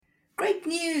Good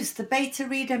news! The Beta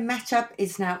Reader Matchup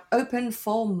is now open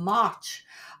for March.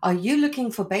 Are you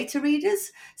looking for beta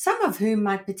readers, some of whom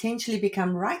might potentially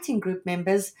become writing group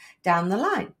members down the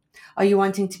line? Are you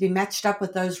wanting to be matched up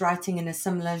with those writing in a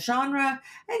similar genre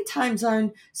and time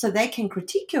zone so they can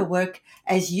critique your work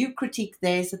as you critique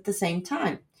theirs at the same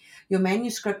time? Your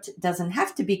manuscript doesn't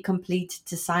have to be complete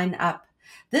to sign up.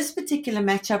 This particular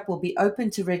matchup will be open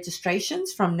to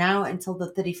registrations from now until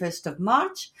the 31st of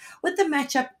March, with the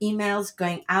matchup emails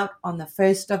going out on the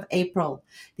 1st of April.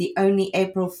 The only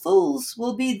April Fools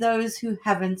will be those who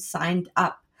haven't signed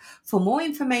up. For more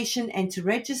information and to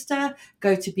register,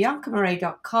 go to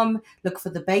biancamarais.com, look for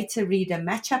the Beta Reader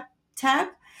Matchup tab,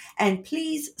 and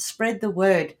please spread the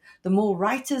word. The more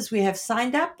writers we have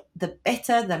signed up, the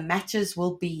better the matches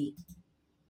will be.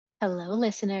 Hello,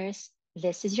 listeners.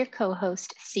 This is your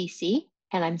co-host, Cece,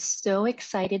 and I'm so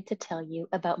excited to tell you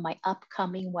about my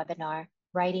upcoming webinar,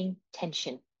 Writing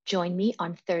Tension. Join me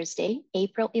on Thursday,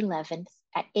 April 11th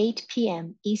at 8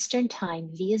 p.m. Eastern Time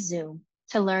via Zoom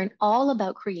to learn all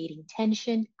about creating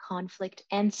tension, conflict,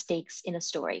 and stakes in a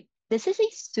story. This is a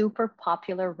super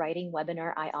popular writing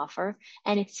webinar I offer,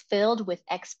 and it's filled with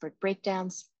expert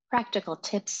breakdowns, practical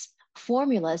tips,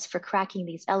 formulas for cracking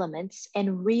these elements,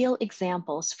 and real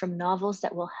examples from novels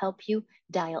that will help you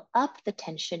dial up the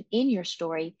tension in your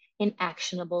story in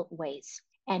actionable ways.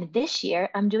 And this year,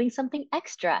 I'm doing something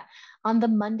extra. On the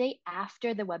Monday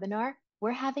after the webinar,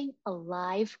 we're having a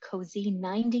live, cozy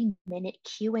 90-minute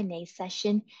Q&A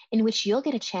session in which you'll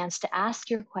get a chance to ask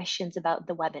your questions about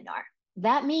the webinar.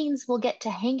 That means we'll get to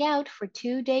hang out for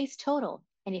 2 days total.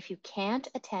 And if you can't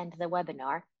attend the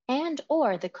webinar,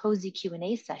 and/or the cozy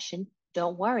Q&A session,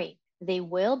 don't worry. They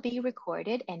will be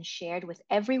recorded and shared with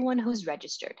everyone who's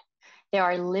registered. There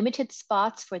are limited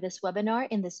spots for this webinar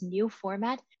in this new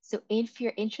format, so if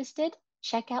you're interested,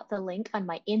 check out the link on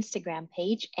my Instagram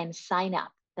page and sign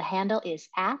up. The handle is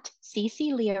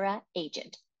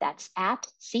 @CeCelyra_agent. That's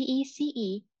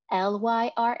 @CeCelyra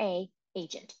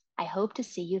agent. I hope to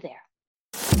see you there.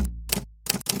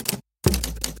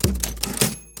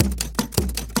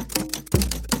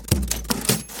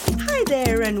 Hi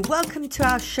there and welcome to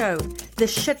our show, The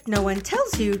Shit No One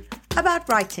Tells You About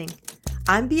Writing.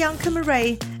 I'm Bianca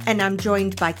Marais and I'm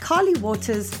joined by Carly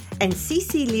Waters and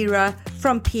Cece Lira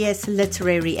from PS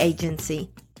Literary Agency.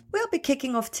 We'll be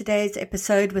kicking off today's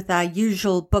episode with our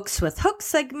usual Books with Hooks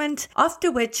segment,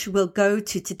 after which we'll go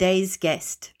to today's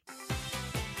guest.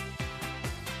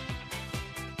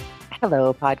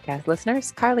 Hello, podcast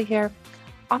listeners. Carly here.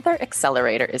 Author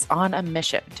Accelerator is on a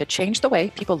mission to change the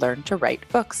way people learn to write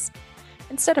books.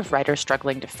 Instead of writers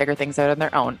struggling to figure things out on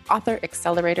their own, Author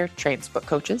Accelerator trains book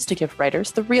coaches to give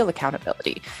writers the real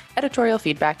accountability, editorial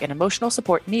feedback, and emotional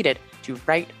support needed to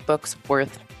write books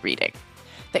worth reading.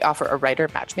 They offer a writer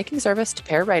matchmaking service to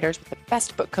pair writers with the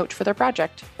best book coach for their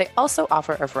project. They also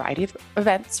offer a variety of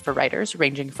events for writers,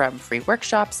 ranging from free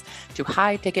workshops to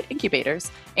high-ticket incubators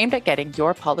aimed at getting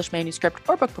your polished manuscript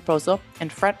or book proposal in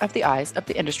front of the eyes of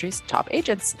the industry's top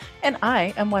agents. And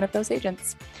I am one of those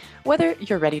agents. Whether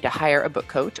you're ready to hire a book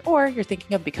coach or you're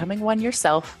thinking of becoming one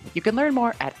yourself, you can learn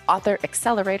more at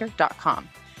authoraccelerator.com.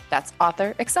 That's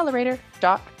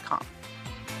authoraccelerator.com.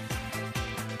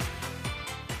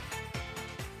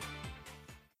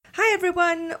 Hi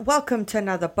everyone, welcome to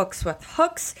another Books with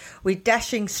Hooks. We're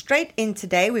dashing straight in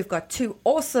today. We've got two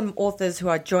awesome authors who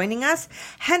are joining us,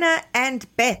 Hannah and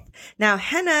Beth. Now,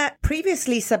 Hannah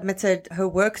previously submitted her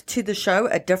work to the show,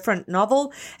 a different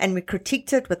novel, and we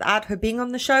critiqued it without her being on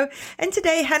the show. And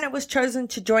today, Hannah was chosen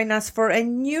to join us for a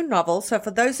new novel. So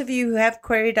for those of you who have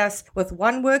queried us with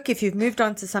one work, if you've moved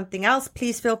on to something else,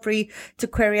 please feel free to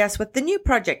query us with the new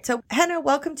project. So Hannah,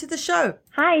 welcome to the show.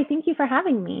 Hi, thank you for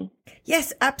having me.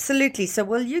 Yes, absolutely. So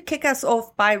will you kick us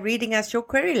off by reading us your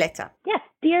query letter? Yes,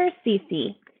 dear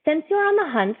Cece, since you're on the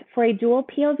hunt for a dual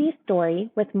POV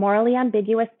story with morally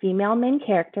ambiguous female main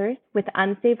characters with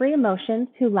unsavory emotions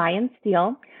who lie and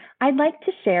steal, I'd like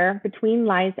to share Between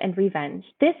Lies and Revenge.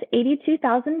 This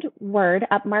 82,000-word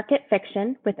upmarket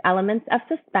fiction with elements of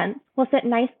suspense will sit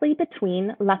nicely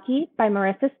between Lucky by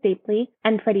Marissa Stapley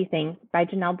and Pretty Things by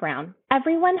Janelle Brown.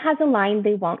 Everyone has a line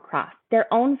they won't cross,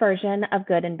 their own version of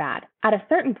good and bad. At a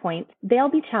certain point, they'll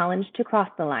be challenged to cross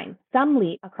the line. Some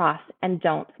leap across and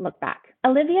don't look back.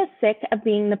 Olivia's sick of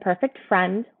being the perfect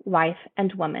friend, wife,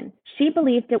 and woman. She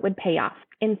believed it would pay off.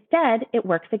 Instead, it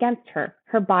works against her.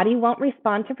 Her body won't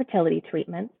respond to fertility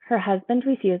treatments. Her husband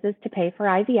refuses to pay for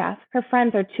IVF. Her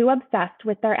friends are too obsessed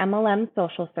with their MLM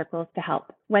social circles to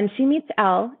help. When she meets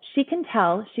Elle, she can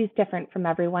tell she's different from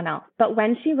everyone else. But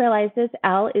when she realizes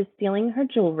Elle is stealing her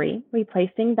jewelry,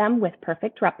 replacing them with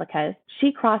perfect replicas,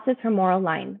 she crosses her moral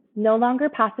line. No longer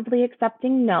passively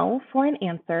accepting no for an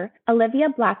answer, Olivia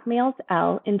blackmails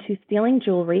Elle into stealing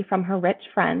jewelry from her rich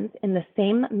friends in the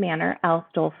same manner Elle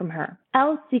stole from her.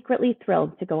 Elle's secretly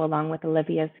thrilled to go along with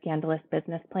Olivia's scandalous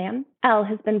business plan. Elle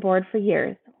has been bored for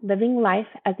years, living life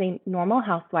as a normal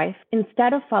housewife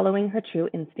instead of following her true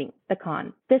instinct, the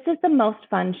con. This is the most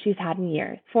fun she's had in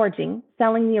years, forging,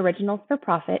 selling the originals for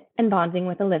profit, and bonding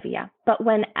with Olivia. But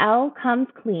when Elle comes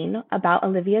clean about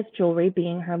Olivia's jewelry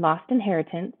being her lost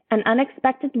inheritance, an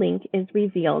unexpected link is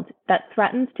revealed that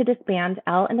threatens to disband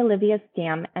Elle and Olivia's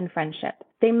scam and friendship.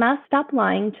 They must stop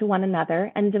lying to one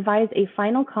another and devise a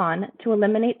final con to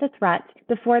eliminate the threat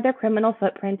before their criminal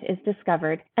footprint is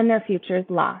discovered and their futures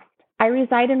lost. I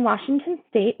reside in Washington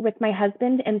State with my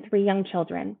husband and 3 young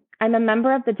children. I'm a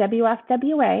member of the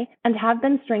WFWA and have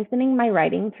been strengthening my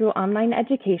writing through online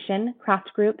education,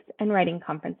 craft groups, and writing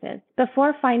conferences.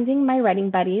 Before finding my writing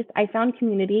buddies, I found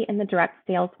community in the direct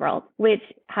sales world, which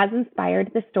has inspired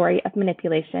the story of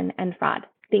manipulation and fraud.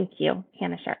 Thank you,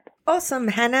 Hannah Sharp. Awesome,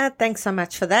 Hannah. Thanks so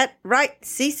much for that. Right,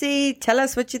 Cece, tell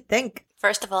us what you think.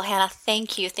 First of all, Hannah,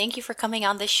 thank you. Thank you for coming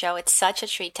on the show. It's such a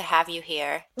treat to have you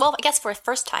here. Well, I guess for a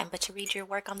first time, but to read your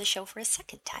work on the show for a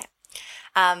second time.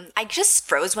 I just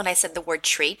froze when I said the word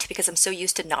treat because I'm so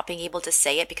used to not being able to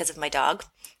say it because of my dog.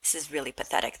 This is really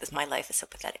pathetic. My life is so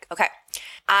pathetic. Okay.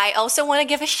 I also want to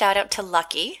give a shout out to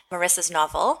Lucky, Marissa's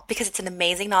novel, because it's an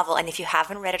amazing novel. And if you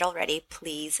haven't read it already,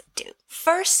 please do.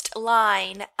 First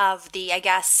line of the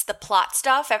plot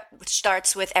stuff, which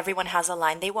starts with everyone has a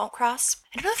line they won't cross.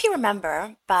 I don't know if you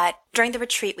remember, but during the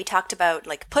retreat, we talked about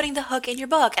like putting the hook in your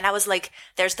book. And I was like,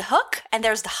 there's the hook and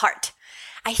there's the heart.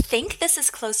 I think this is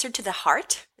closer to the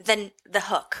heart than the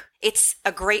hook. It's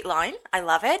a great line. I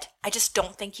love it. I just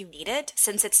don't think you need it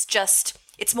since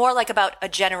it's more like about a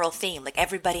general theme, like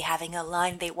everybody having a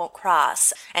line they won't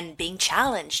cross and being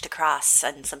challenged to cross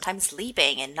and sometimes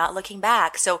leaping and not looking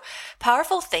back. So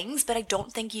powerful things, but I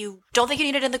don't think you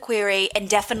need it in the query and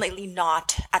definitely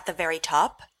not at the very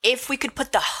top. If we could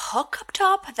put the hook up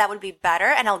top, that would be better.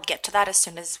 And I'll get to that as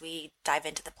soon as we dive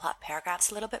into the plot paragraphs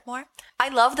a little bit more. I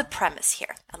love the premise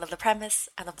here. I love the premise.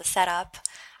 I love the setup.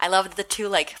 I love the 2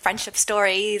 like friendship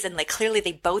stories and like clearly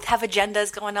they both have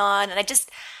agendas going on. And I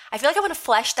feel like I want to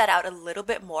flesh that out a little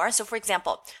bit more. So for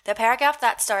example, the paragraph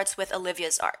that starts with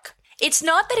Olivia's arc. It's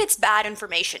not that it's bad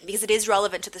information because it is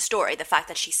relevant to the story. The fact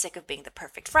that she's sick of being the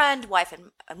perfect friend, wife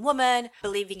and woman,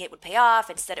 believing it would pay off.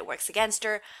 Instead, it works against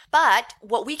her. But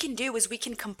what we can do is we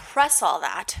can compress all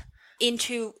that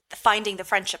into finding the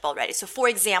friendship already. So for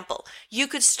example, you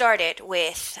could start it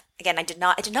with, again, I did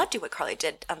not do what Carly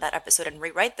did on that episode and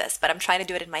rewrite this, but I'm trying to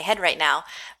do it in my head right now.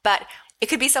 But it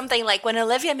could be something like when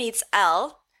Olivia meets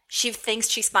Elle, she thinks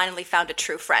she's finally found a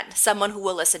true friend, someone who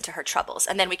will listen to her troubles,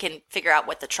 and then we can figure out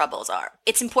what the troubles are.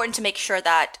 It's important to make sure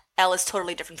that Elle is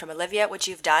totally different from Olivia, which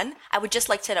you've done. I would just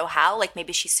like to know how, like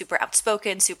maybe she's super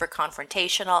outspoken, super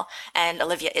confrontational, and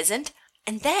Olivia isn't.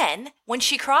 And then, when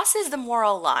she crosses the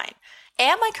moral line,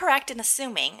 am I correct in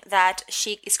assuming that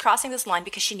she is crossing this line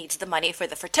because she needs the money for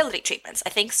the fertility treatments? I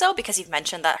think so, because you've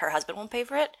mentioned that her husband won't pay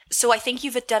for it. So I think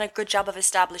you've done a good job of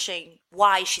establishing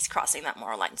why she's crossing that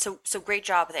moral line. So great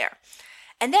job there.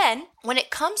 And then when it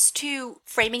comes to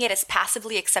framing it as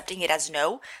passively accepting it as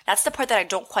no, that's the part that I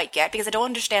don't quite get because I don't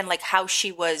understand like how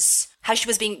she was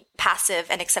being passive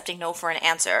and accepting no for an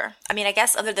answer. I mean, I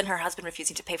guess other than her husband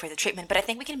refusing to pay for the treatment, but I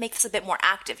think we can make this a bit more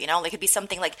active, you know? Like it could be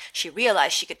something like she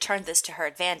realized she could turn this to her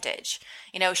advantage.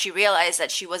 You know, she realized that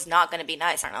she was not going to be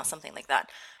nice, I don't know, something like that.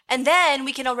 And then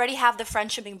we can already have the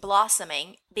friendship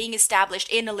blossoming being established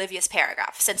in Olivia's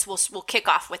paragraph, since we'll kick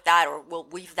off with that or we'll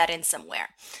weave that in somewhere.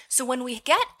 So when we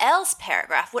get Elle's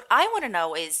paragraph, what I want to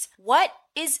know is what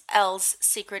is Elle's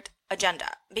secret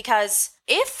agenda? Because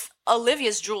if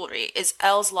Olivia's jewelry is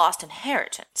Elle's lost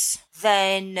inheritance,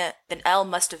 then Elle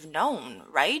must have known,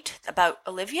 right, about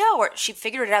Olivia, or she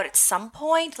figured it out at some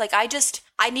point. Like I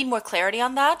need more clarity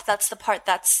on that. That's the part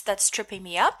that's tripping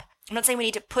me up. I'm not saying we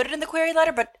need to put it in the query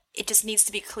letter, but it just needs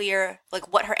to be clear,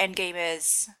 like, what her endgame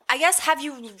is. I guess, have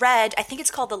you read, I think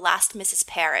it's called The Last Mrs.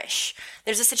 Parrish.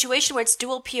 There's a situation where it's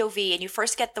dual POV, and you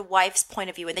first get the wife's point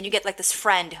of view, and then you get, like, this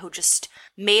friend who just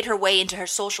made her way into her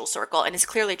social circle and is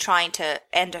clearly trying to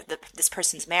end this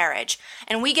person's marriage.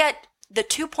 And we get the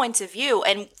two points of view.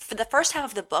 And for the first half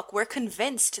of the book, we're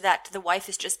convinced that the wife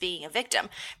is just being a victim.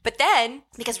 But then,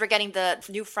 because we're getting the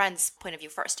new friend's point of view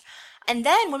first, and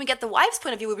then when we get the wife's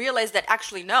point of view, we realize that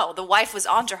actually, no, the wife was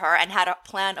onto her and had a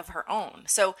plan of her own.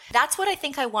 So that's what I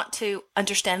think I want to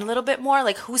understand a little bit more,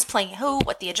 like who's playing who,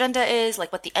 what the agenda is,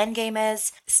 like what the end game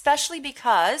is, especially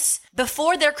because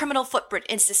before their criminal footprint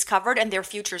is discovered and their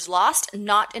future's lost,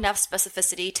 not enough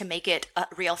specificity to make it a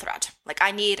real threat. Like I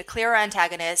need a clearer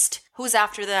antagonist, who's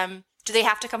after them, do they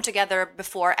have to come together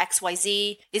before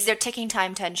XYZ? Is there ticking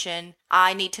time tension?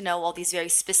 I need to know all these very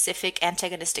specific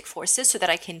antagonistic forces so that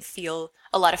I can feel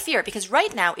a lot of fear. Because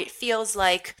right now it feels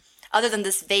like, other than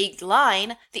this vague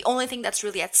line, the only thing that's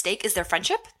really at stake is their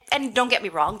friendship. And don't get me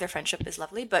wrong, their friendship is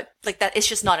lovely, but like that, it's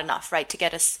just not enough, right, to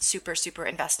get us super, super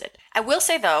invested. I will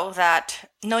say though that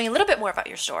knowing a little bit more about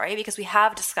your story, because we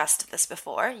have discussed this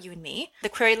before, you and me, the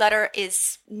query letter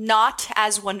is not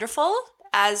as wonderful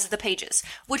as the pages,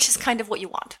 which is kind of what you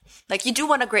want. Like you do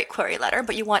want a great query letter,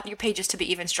 but you want your pages to be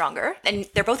even stronger. And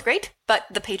they're both great, but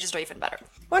the pages are even better.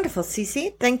 Wonderful,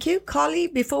 Cece. Thank you. Carly,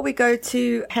 before we go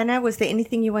to Hannah, was there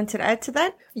anything you wanted to add to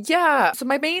that? Yeah. So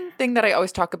my main thing that I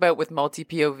always talk about with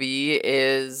multi-POV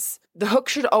is the hook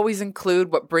should always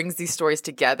include what brings these stories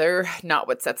together, not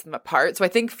what sets them apart. So I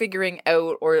think figuring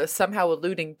out or somehow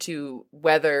alluding to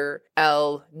whether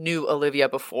Elle knew Olivia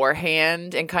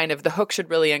beforehand, and kind of the hook should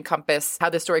really encompass how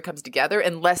the story comes together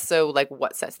and less so like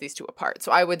what sets these two apart.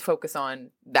 So I would focus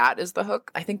on that as the hook.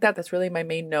 I think that's really my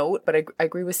main note, but I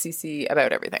agree with Cece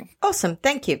about everything. Awesome.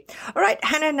 Thank you. All right,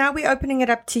 Hannah, now we're opening it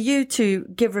up to you to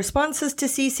give responses to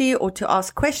Cece or to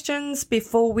ask questions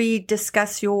before we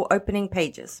discuss your opening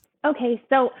pages. Okay,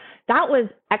 so that was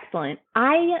excellent.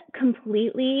 I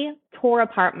completely tore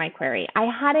apart my query. I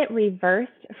had it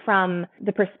reversed from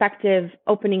the perspective,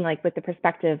 opening like with the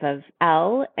perspective of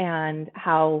Elle and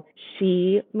how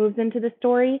she moves into the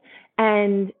story.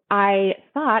 And I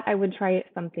thought I would try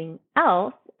something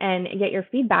else and get your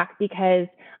feedback because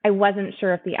I wasn't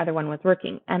sure if the other one was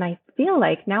working. And I feel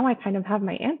like now I kind of have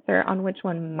my answer on which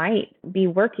one might be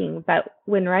working. But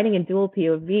when writing a dual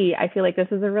POV, I feel like this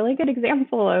is a really good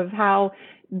example of how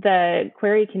the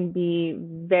query can be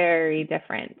very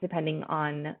different depending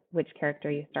on which character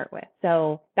you start with.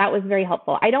 So that was very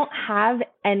helpful. I don't have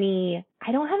any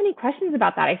questions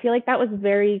about that. I feel like that was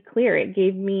very clear. It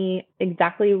gave me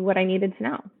exactly what I needed to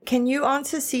know. Can you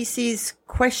answer Cece's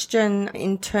question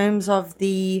in terms of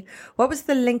what was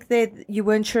the link there that you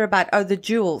weren't sure about? Oh, the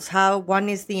jewels, how one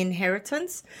is the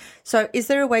inheritance. So is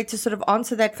there a way to sort of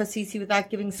answer that for Cece without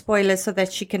giving spoilers so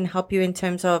that she can help you in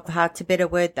terms of how to better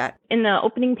word that? In the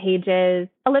opening pages,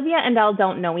 Olivia and Elle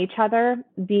don't know each other.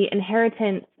 The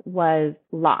inheritance was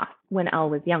lost when Elle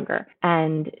was younger,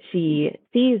 and she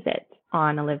sees it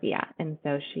on Olivia, and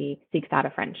so she seeks out a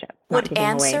friendship. Would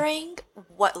answering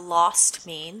what lost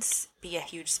means be a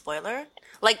huge spoiler?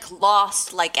 Like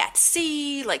lost, like at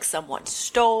sea, like someone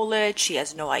stole it, she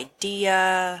has no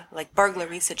idea, like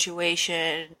burglary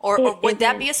situation, or would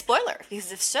that be a spoiler?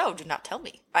 Because if so, do not tell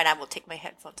me, and I will take my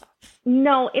headphones off.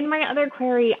 No, in my other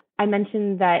query, I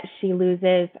mentioned that she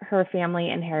loses her family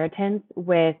inheritance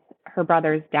with her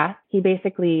brother's death. He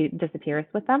basically disappears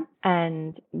with them,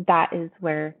 and that's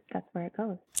where it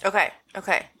goes. Okay.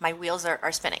 My wheels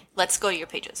are spinning. Let's go to your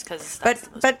pages because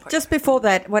But just before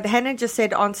that, what Hannah just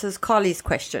said answers Carly's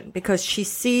question because she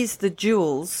sees the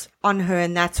jewels on her,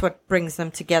 and that's what brings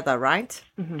them together, right?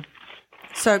 Mm-hmm.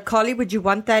 So, Carly, would you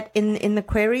want that in the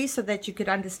query so that you could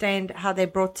understand how they're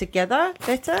brought together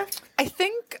better? I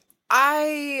think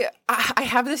I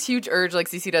have this huge urge, like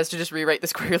Cece does, to just rewrite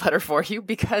this query letter for you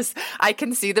because I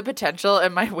can see the potential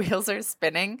and my wheels are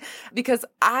spinning because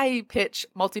I pitch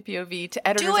multi-POV to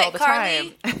editors all the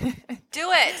Carly. time.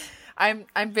 Do it.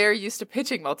 I'm very used to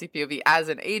pitching multi-POV as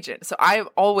an agent. So I'm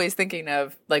always thinking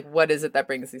of like, what is it that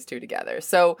brings these two together?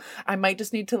 So I might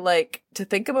just need to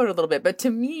think about it a little bit. But to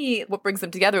me, what brings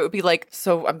them together, it would be like,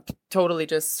 so I'm totally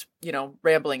just,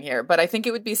 rambling here, but I think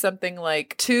it would be something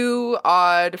like two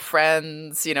odd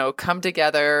friends, come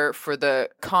together for the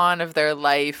con of their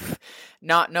life,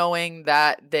 not knowing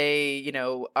that they,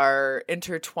 are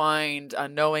intertwined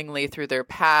unknowingly through their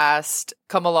past,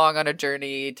 come along on a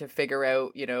journey to figure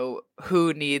out,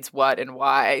 who needs what and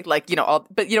why, but you know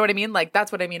what I mean? Like,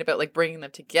 that's what I mean about like bringing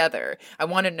them together. I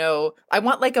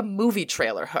want like a movie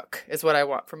trailer hook is what I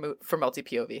want for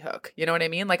multi-POV hook. You know what I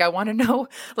mean? Like, I want to know,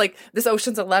 like, this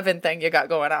Ocean's 11 coven thing you got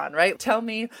going on, right? Tell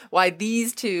me why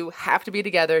these two have to be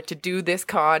together to do this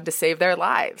con to save their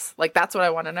lives. Like, that's what I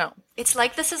want to know. It's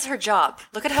like this is her job.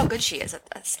 Look at how good she is at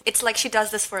this. It's like she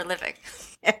does this for a living.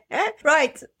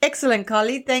 Right. Excellent,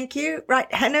 Carly. Thank you.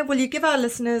 Right. Hannah, will you give our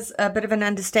listeners a bit of an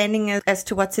understanding as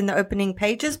to what's in the opening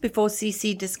pages before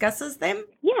CC discusses them?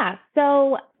 Yeah.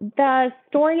 So the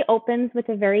story opens with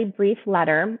a very brief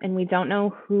letter, and we don't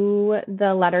know who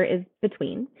the letter is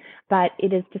between, but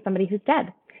it is to somebody who's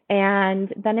dead.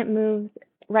 And then it moves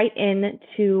right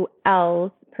into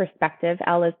Elle's perspective.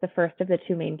 Elle is the first of the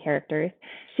two main characters.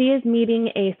 She is meeting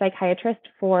a psychiatrist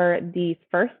for the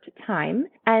first time,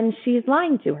 and she's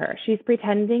lying to her. She's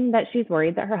pretending that she's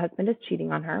worried that her husband is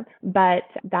cheating on her, but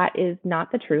that is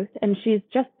not the truth, and she's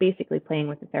just basically playing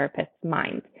with the therapist's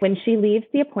mind. When she leaves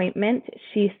the appointment,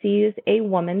 she sees a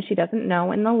woman she doesn't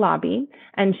know in the lobby,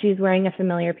 and she's wearing a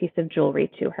familiar piece of jewelry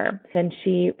to her. Then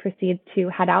she proceeds to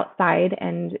head outside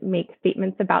and make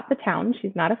statements about the town.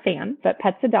 She's not a fan, but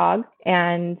pets a dog,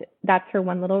 and that's her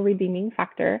one little redeeming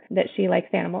factor, that she likes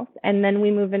animals. And then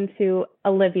we move into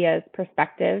Olivia's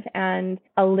perspective, and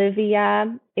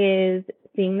Olivia is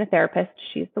seeing the therapist.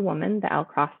 She's the woman, the Elle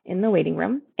crossed in the waiting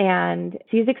room, and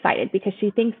she's excited because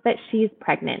she thinks that she's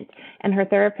pregnant. And her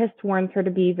therapist warns her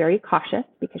to be very cautious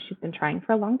because she's been trying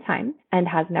for a long time and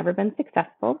has never been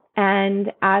successful.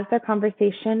 And as their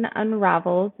conversation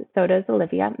unravels, so does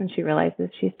Olivia, and she realizes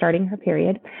she's starting her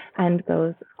period and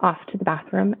goes off to the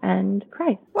bathroom and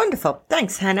cries. Wonderful.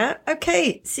 Thanks, Hannah.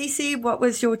 Okay, Cece, what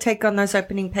was your take on those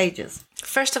opening pages?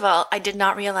 First of all, I did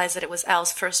not realize that it was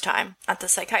Al's first time at the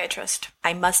psychiatrist.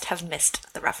 I must have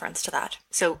missed the reference to that.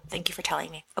 So thank you for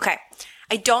telling me. Okay.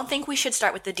 I don't think we should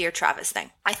start with the Dear Travis thing.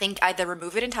 I think either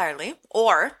remove it entirely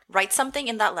or write something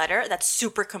in that letter that's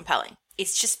super compelling.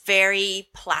 It's just very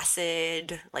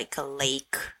placid, like a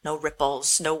lake, no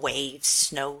ripples, no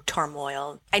waves, no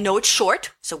turmoil. I know it's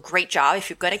short, so great job. If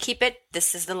you're going to keep it,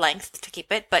 this is the length to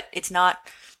keep it, but it's not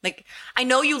like, I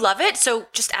know you love it, so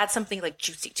just add something like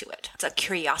juicy to it. It's a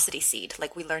curiosity seed,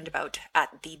 like we learned about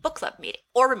at the book club meeting,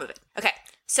 or remove it. Okay,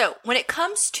 so when it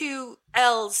comes to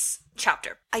Elle's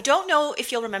chapter, I don't know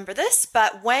if you'll remember this,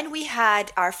 but when we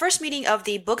had our first meeting of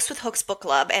the Books with Hooks book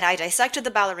club and I dissected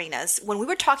the ballerinas, when we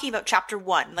were talking about chapter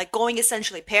 1, like going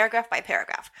essentially paragraph by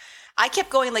paragraph, I kept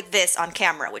going like this on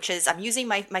camera, which is I'm using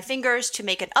my fingers to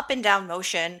make an up and down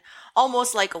motion,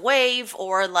 almost like a wave,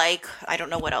 or like, I don't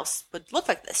know what else would look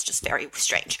like this, just very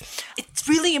strange. It's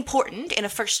really important in a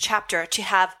first chapter to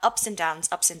have ups and downs,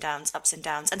 ups and downs, ups and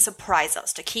downs, and surprise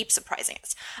us, to keep surprising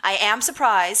us. I am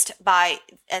surprised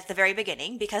at the very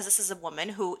beginning, because this is a woman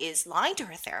who is lying to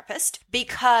her therapist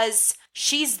because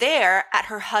she's there at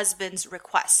her husband's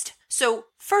request. So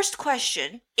first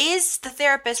question, is the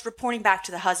therapist reporting back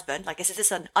to the husband? Like, is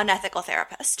this an unethical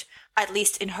therapist? At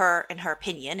least in her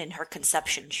opinion, in her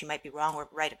conception. She might be wrong or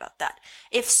right about that.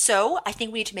 If so, I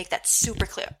think we need to make that super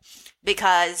clear,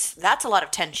 because that's a lot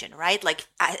of tension, right? Like,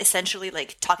 essentially,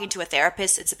 like talking to a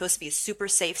therapist, it's supposed to be a super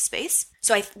safe space.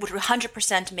 So I would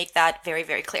 100% make that very,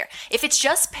 very clear. If it's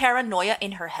just paranoia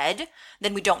in her head,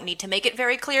 then we don't need to make it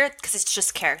very clear, because it's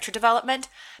just character development.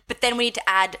 But then we need to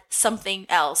add something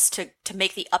else to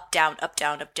make the up, down, up,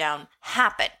 down, up, down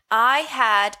happen. I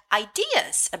had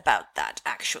ideas about that,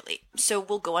 actually. So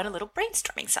we'll go on a little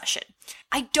brainstorming session.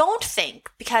 I don't think,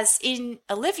 because in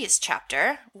Olivia's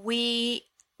chapter,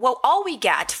 all we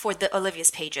get for the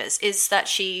Olivia's pages is that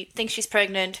she thinks she's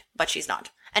pregnant, but she's not.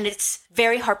 And it's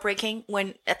very heartbreaking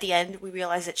when at the end we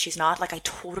realize that she's not. Like, I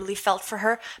totally felt for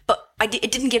her, but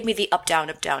it didn't give me the up, down,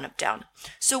 up, down, up, down.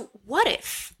 So what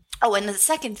if... Oh, and the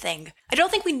second thing, I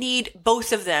don't think we need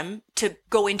both of them to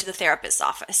go into the therapist's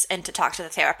office and to talk to the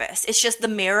therapist. It's just the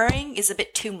mirroring is a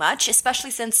bit too much, especially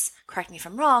since, correct me if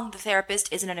I'm wrong, the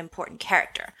therapist isn't an important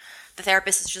character. The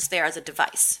therapist is just there as a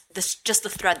device. This just the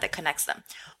thread that connects them.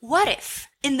 What if,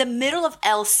 in the middle of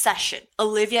Elle's session,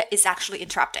 Olivia is actually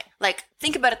interrupting? Like,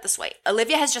 think about it this way.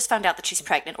 Olivia has just found out that she's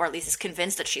pregnant, or at least is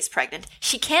convinced that she's pregnant.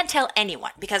 She can't tell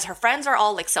anyone because her friends are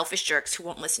all like selfish jerks who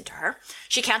won't listen to her.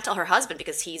 She can't tell her husband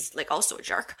because he's like also a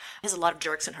jerk. There's a lot of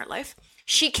jerks in her life.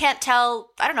 She can't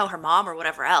tell, I don't know, her mom or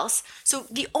whatever else. So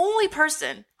the only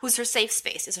person who's her safe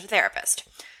space is her therapist.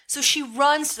 So she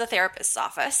runs to the therapist's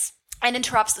office and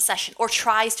interrupts the session, or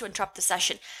tries to interrupt the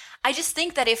session. I just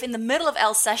think that if in the middle of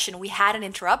Elle's session we had an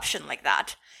interruption like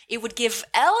that, it would give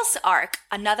Elle's arc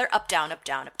another up, down, up,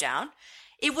 down, up, down.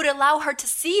 It would allow her to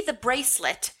see the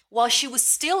bracelet while she was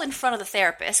still in front of the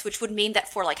therapist, which would mean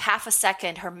that for like half a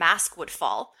second her mask would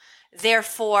fall,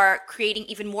 therefore creating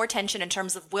even more tension in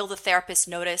terms of, will the therapist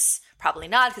notice? Probably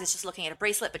not, because it's just looking at a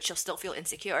bracelet, but she'll still feel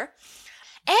insecure.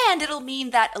 And it'll mean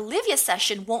that Olivia's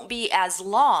session won't be as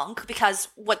long because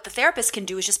what the therapist can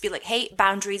do is just be like, hey,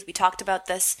 boundaries, we talked about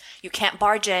this. You can't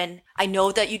barge in. I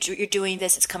know that you're doing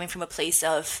this. It's coming from a place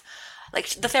of, like,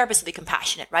 the therapist will be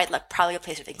compassionate, right? Like, probably a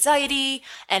place of anxiety.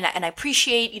 And I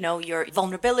appreciate, your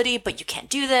vulnerability, but you can't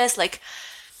do this. Like,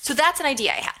 so that's an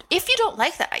idea I had. If you don't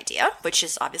like that idea, which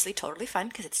is obviously totally fine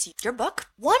because it's your book,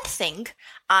 one thing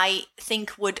I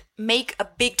think would make a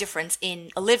big difference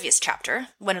in Olivia's chapter,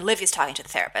 when Olivia's talking to the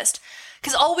therapist,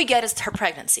 because all we get is her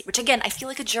pregnancy, which again, I feel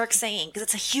like a jerk saying because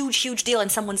it's a huge, huge deal in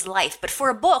someone's life. But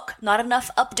for a book, not enough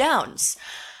up-downs.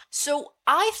 So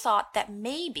I thought that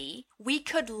maybe we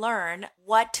could learn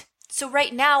so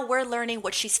right now we're learning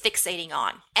what she's fixating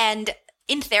on. And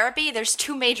in therapy, there's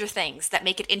two major things that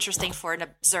make it interesting for an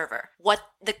observer: what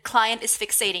the client is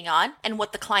fixating on and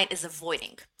what the client is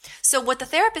avoiding. So what the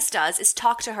therapist does is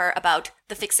talk to her about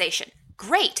the fixation.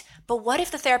 Great. But what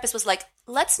if the therapist was like,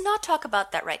 let's not talk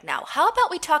about that right now. How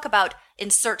about we talk about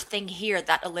insert thing here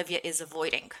that Olivia is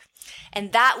avoiding?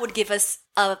 And that would give us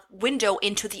a window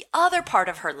into the other part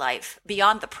of her life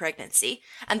beyond the pregnancy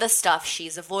and the stuff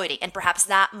she's avoiding. And perhaps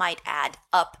that might add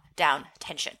up, down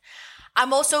tension.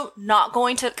 I'm also not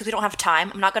going to, because we don't have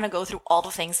time, I'm not going to go through all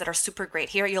the things that are super great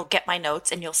here. You'll get my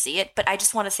notes and you'll see it. But I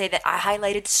just want to say that I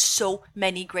highlighted so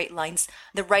many great lines.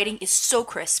 The writing is so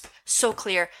crisp, so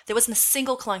clear. There wasn't a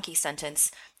single clunky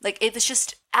sentence. Like, it was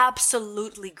just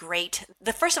absolutely great.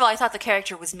 First of all, I thought the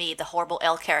character was me, the horrible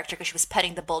Elle character, because she was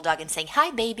petting the bulldog and saying, hi,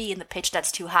 baby, in the pitch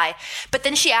that's too high. But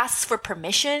then she asks for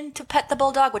permission to pet the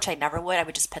bulldog, which I never would. I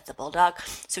would just pet the bulldog.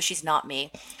 So she's not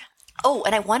me. Oh,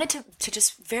 and I wanted to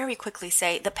just very quickly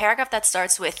say the paragraph that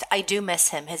starts with, I do miss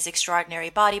him, his extraordinary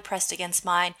body pressed against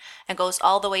mine, and goes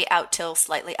all the way out till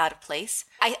slightly out of place.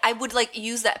 I would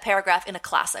use that paragraph in a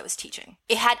class I was teaching.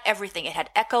 It had everything. It had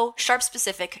echo, sharp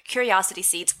specific, curiosity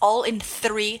seeds, all in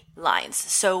 3 lines.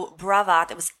 So brava,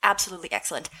 that was absolutely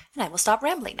excellent. And I will stop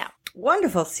rambling now.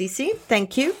 Wonderful, Cece.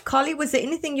 Thank you. Carly, was there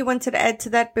anything you wanted to add to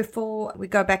that before we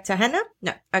go back to Hannah?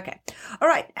 No. Okay. All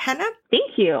right, Hannah.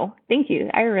 Thank you.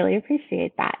 I really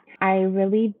appreciate that. I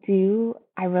really do.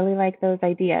 I really like those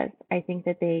ideas. I think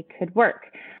that they could work.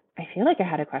 I feel like I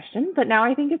had a question, but now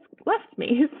I think it's left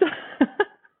me.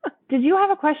 Did you have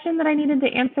a question that I needed to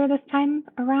answer this time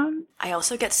around? I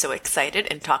also get so excited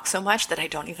and talk so much that I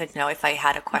don't even know if I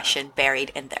had a question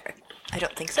buried in there. I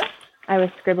don't think so. I was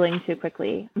scribbling too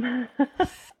quickly.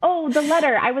 Oh, the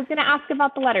letter. I was going to ask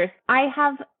about the letters. I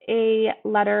have a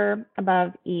letter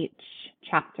above each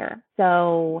chapter.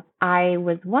 So I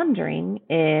was wondering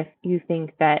if you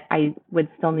think that I would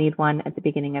still need one at the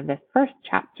beginning of this first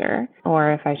chapter,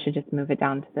 or if I should just move it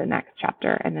down to the next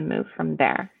chapter and then move from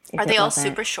there. Are they all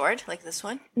super short, like this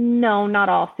one? No, not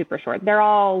all super short. They're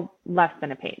all less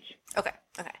than a page. Okay.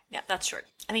 Yeah, that's short.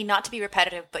 I mean, not to be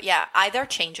repetitive, but yeah, either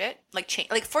change it, like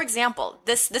for example,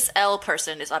 this Elle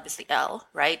person is obviously Elle,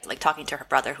 right? Like talking to her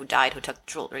brother who died, who took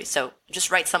jewelry. So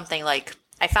just write something like,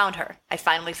 I found her. I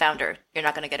finally found her. You're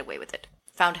not going to get away with it.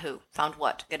 Found who? Found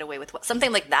what? Get away with what?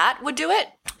 Something like that would do it,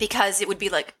 because it would be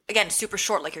like, again, super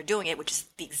short like you're doing it, which is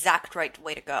the exact right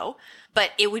way to go,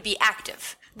 but it would be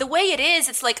active. The way it is,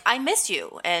 it's like, I miss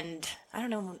you, and I don't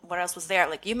know what else was there.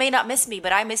 Like, you may not miss me,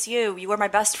 but I miss you. You were my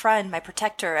best friend, my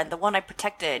protector, and the one I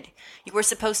protected. You were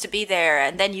supposed to be there,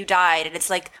 and then you died. And it's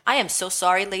like, I am so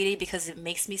sorry, lady, because it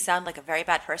makes me sound like a very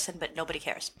bad person, but nobody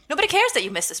cares. Nobody cares that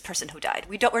you miss this person who died.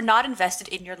 We're not invested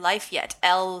in your life yet.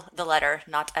 Elle, the letter,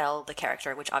 not Elle, the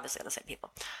character, which obviously are the same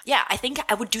people. Yeah, I think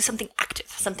I would do something active,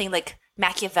 something like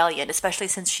Machiavellian, especially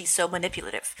since she's so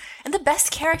manipulative. And the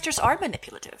best characters are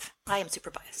manipulative. I am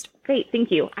super biased. Great, thank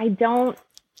you.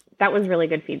 That was really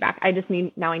good feedback. I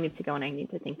need to go and I need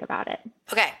to think about it.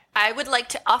 Okay, I would like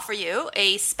to offer you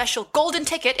a special golden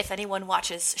ticket, if anyone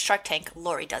watches Shark Tank,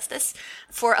 Lori does this,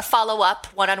 for a follow-up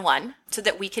one-on-one, so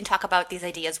that we can talk about these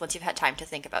ideas once you've had time to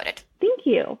think about it. Thank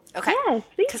you. Okay. Yes, thank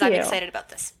you. Because I'm excited about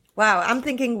this. Wow, I'm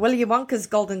thinking Willy Wonka's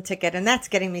golden ticket, and that's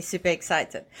getting me super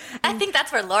excited. I think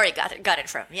that's where Laurie got it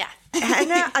from, yeah.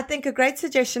 Hannah, I think a great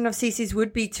suggestion of Cece's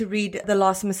would be to read The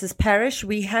Last Mrs. Parrish.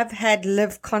 We have had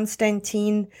Liv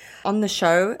Constantine on the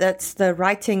show. That's the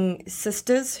writing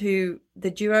sisters,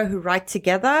 the duo who write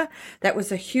together. That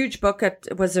was a huge book.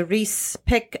 It was a Reese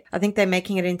pick. I think they're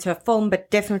making it into a film, but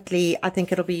definitely I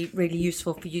think it'll be really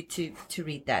useful for you to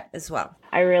read that as well.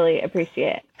 I really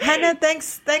appreciate it. Hannah,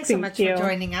 thanks so much for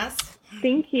joining us.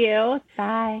 Thank you.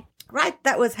 Bye. Right,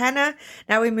 that was Hannah.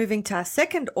 Now we're moving to our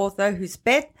second author, who's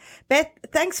Beth. Beth,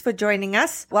 thanks for joining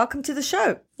us. Welcome to the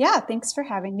show. Yeah, thanks for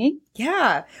having me.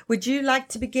 Yeah. Would you like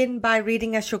to begin by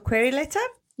reading us your query letter?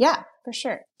 Yeah, for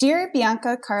sure. Dear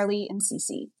Bianca, Carly, and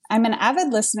Cece, I'm an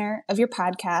avid listener of your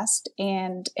podcast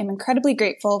and am incredibly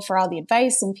grateful for all the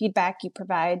advice and feedback you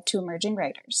provide to emerging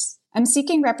writers. I'm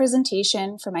seeking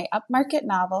representation for my upmarket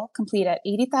novel, complete at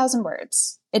 80,000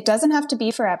 words. It doesn't have to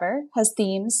be forever, has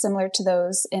themes similar to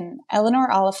those in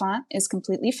Eleanor Oliphant is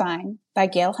Completely Fine by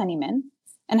Gail Honeyman,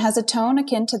 and has a tone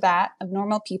akin to that of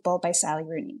Normal People by Sally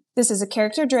Rooney. This is a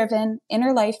character-driven,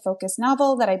 inner-life-focused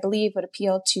novel that I believe would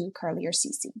appeal to Carly or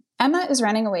Cece. Emma is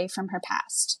running away from her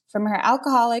past, from her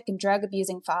alcoholic and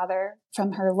drug-abusing father,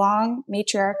 from her long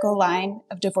matriarchal line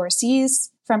of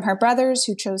divorcees, from her brothers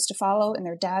who chose to follow in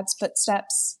their dad's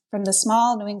footsteps, from the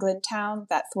small New England town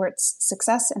that thwarts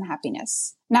success and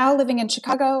happiness. Now living in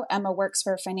Chicago, Emma works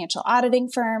for a financial auditing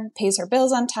firm, pays her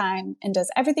bills on time, and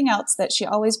does everything else that she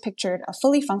always pictured a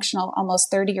fully functional,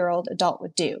 almost 30-year-old adult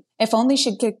would do. If only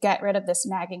she could get rid of this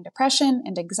nagging depression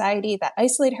and anxiety that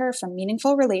isolate her from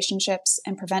meaningful relationships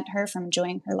and prevent her from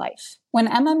enjoying her life. When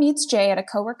Emma meets Jay at a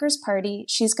coworker's party,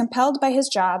 she's compelled by his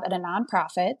job at a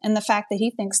nonprofit and the fact that he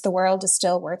thinks the world is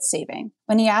still worth saving.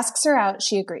 When he asks her out,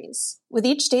 she agrees. With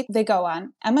each date they go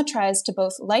on, Emma tries to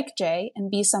both like Jay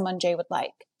and be someone Jay would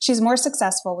like. She's more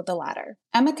successful with the latter.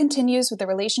 Emma continues with the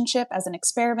relationship as an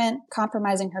experiment,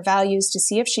 compromising her values to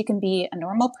see if she can be a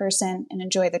normal person and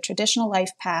enjoy the traditional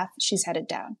life path she's headed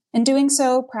down. In doing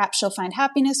so, perhaps she'll find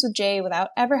happiness with Jay without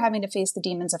ever having to face the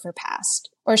demons of her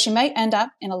past. Or she might end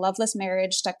up in a loveless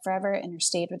marriage stuck forever in her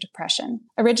state of depression.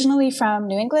 Originally from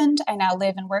New England, I now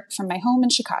live and work from my home in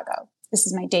Chicago. This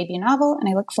is my debut novel, and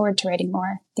I look forward to writing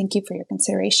more. Thank you for your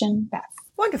consideration, Beth.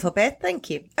 Wonderful, Beth. Thank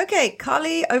you. Okay,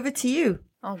 Carly, over to you.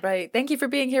 All right. Thank you for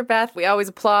being here, Beth. We always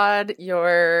applaud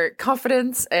your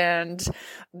confidence and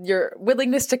your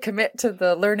willingness to commit to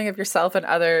the learning of yourself and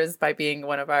others by being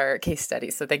one of our case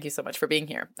studies. So thank you so much for being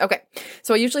here. Okay.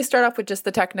 So I usually start off with just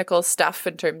the technical stuff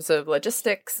in terms of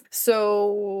logistics.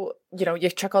 So, you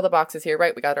check all the boxes here,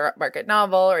 right? We got our upmarket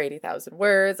novel, or 80,000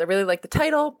 words. I really like the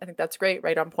title. I think that's great.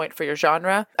 Right on point for your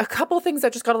genre. A couple things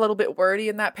that just got a little bit wordy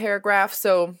in that paragraph.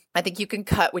 So I think you can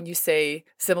cut when you say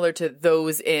similar to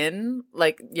those in,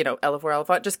 like, Eleanor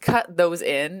Oliphant, just cut those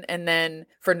in. And then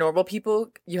for normal people,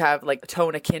 you have like a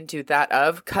tone akin to that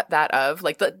of, cut that of,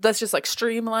 like, let's just like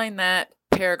streamline that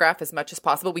paragraph as much as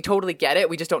possible. We totally get it.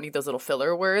 We just don't need those little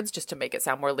filler words just to make it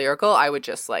sound more lyrical. I would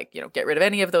just get rid of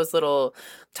any of those little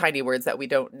tiny words that we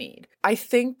don't need. I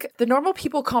think the normal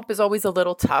people comp is always a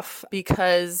little tough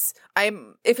because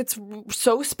if it's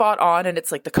so spot on and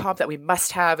it's like the comp that we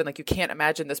must have and like you can't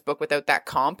imagine this book without that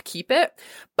comp, keep it.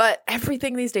 But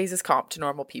everything these days is comp to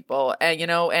normal people, and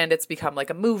and it's become like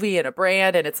a movie and a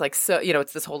brand, and it's like, so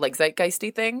it's this whole like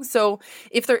zeitgeisty thing. So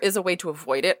if there is a way to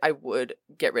avoid it, I would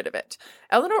get rid of it.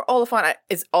 Eleanor Oliphant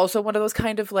is also one of those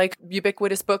kind of like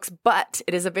ubiquitous books, but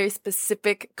it is a very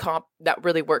specific comp that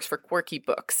really works for quirky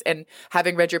books. And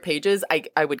having read your pages,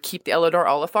 I would keep the Eleanor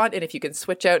Oliphant, and if you can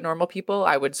switch out normal people,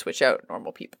 I would switch out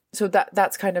normal people. So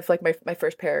that's kind of like my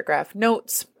first paragraph.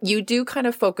 Notes, you do kind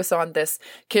of focus on this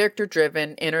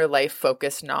character-driven, inner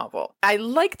life-focused novel. I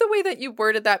like the way that you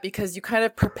worded that because you kind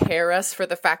of prepare us for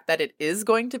the fact that it is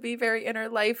going to be very inner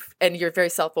life, and you're very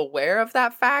self-aware of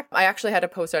that fact. I actually had a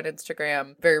post on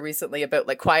Instagram very recently about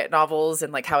like quiet novels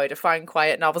and like how I define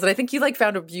quiet novels, and I think you like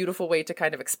found a beautiful way to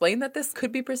kind of explain that this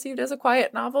could be perceived as a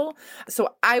quiet novel.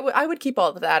 So I would keep all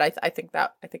of that. I think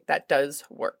that does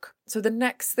work. So the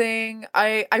next thing,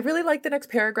 I really like the next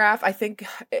paragraph. I think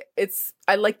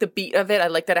I like the beat of it. I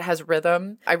like that it has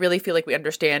rhythm. I really feel like we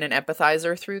understand and empathize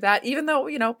her through that, even though,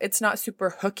 it's not super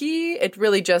hooky. It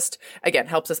really just, again,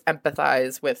 helps us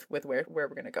empathize with where we're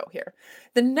going to go here.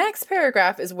 The next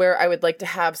paragraph is where I would like to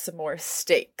have some more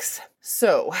stakes.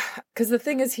 So, because the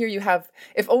thing is here, you have,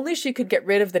 if only she could get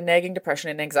rid of the nagging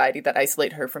depression and anxiety that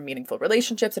isolate her from meaningful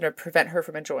relationships and prevent her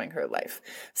from enjoying her life.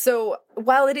 So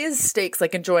while it is stakes,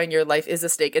 like enjoying your life is a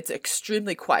stake, it's an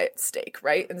extremely quiet stake,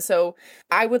 right? And so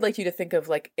I would like you to think of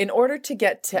like, in order to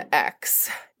get to X,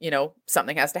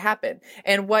 something has to happen.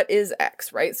 And what is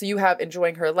X, right? So you have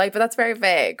enjoying her life, but that's very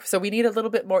vague. So we need a little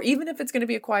bit more, even if it's going to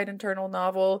be a quiet internal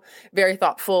novel, very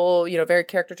thoughtful, very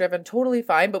character driven, totally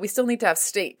fine. But we still need to have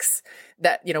stakes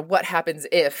that, what happens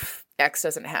if X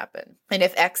doesn't happen. And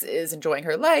if X is enjoying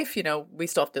her life, we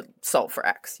still have to solve for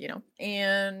X,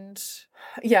 And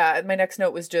yeah, my next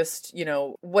note was just,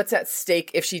 what's at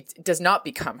stake if she does not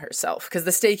become herself? Because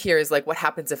the stake here is like, what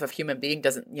happens if a human being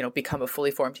doesn't, become a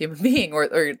fully formed human being or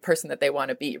a person that they want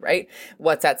to be, right?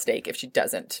 What's at stake if she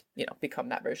doesn't, become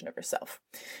that version of herself?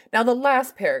 Now, the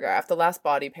last paragraph, the last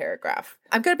body paragraph,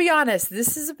 I'm going to be honest,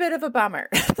 this is a bit of a bummer.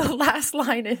 The last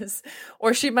line is,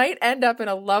 or she might end up in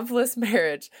a loveless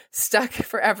marriage, stuck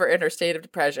forever in her state of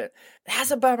depression.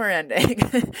 That's a bummer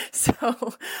ending.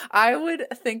 So I would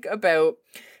think about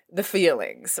the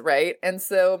feelings, right? And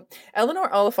so Eleanor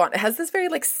Oliphant has this very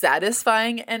like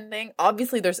satisfying ending.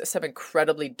 Obviously there's some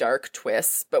incredibly dark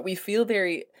twists, but we feel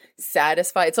very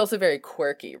satisfied. It's also very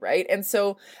quirky, right? And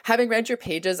so having read your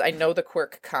pages, I know the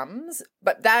quirk comes,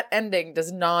 but that ending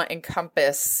does not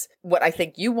encompass what I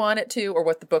think you want it to or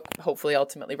what the book hopefully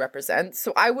ultimately represents.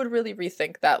 So I would really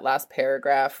rethink that last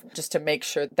paragraph just to make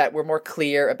sure that we're more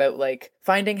clear about like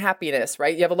finding happiness,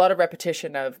 right? You have a lot of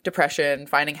repetition of depression,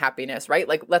 finding happiness, right?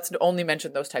 Like let's only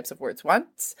mention those types of words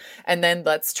once, and then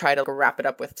let's try to wrap it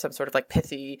up with some sort of like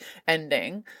pithy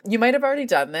ending. You might have already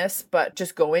done this, but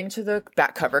just going to the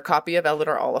back cover copy of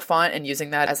Eleanor Oliphant and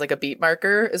using that as like a beat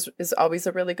marker is always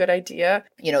a really good idea.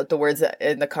 You know, the words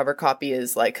in the cover copy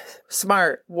is like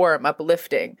smart, warm,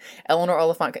 uplifting. Eleanor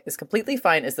Oliphant is completely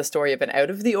fine is the story of an out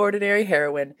of the ordinary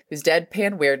heroine whose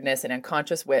deadpan weirdness and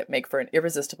unconscious wit make for an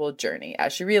irresistible journey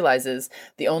as she realizes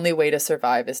the only way to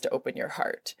survive is to open your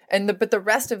heart. But the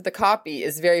rest of the copy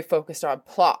is very focused on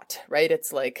plot, right?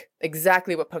 It's like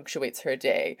exactly what punctuates her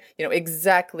day, you know,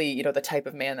 exactly, you know, the type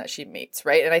of man that she meets,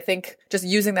 right? And I think just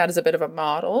using that as a bit of a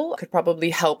model could probably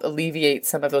help alleviate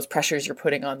some of those pressures you're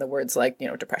putting on the words like, you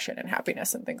know, depression and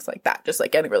happiness and things like that, just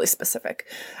like getting really specific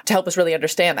to help us really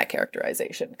understand that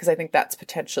characterization. Because I think that's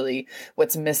potentially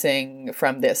what's missing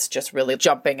from this, just really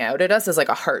jumping out at us as like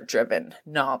a heart-driven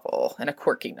novel and a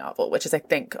quirky novel, which is, I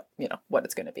think, you know, what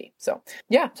it's going to be. So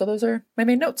yeah, so those are my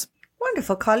main notes.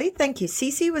 Wonderful, Carly. Thank you.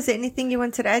 Cece, was there anything you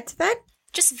wanted to add to that?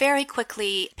 Just very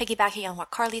quickly, piggybacking on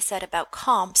what Carly said about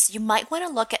comps, you might want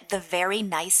to look at the Very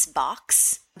Nice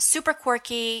Box. Super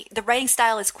quirky. The writing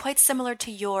style is quite similar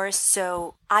to yours,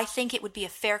 so I think it would be a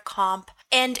fair comp.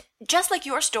 And just like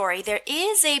your story, there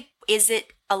is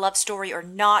it a love story or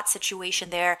not situation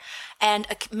there, and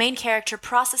a main character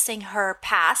processing her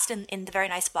past. In the Very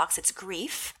Nice Box, it's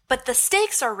grief. But the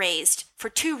stakes are raised for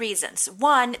two reasons.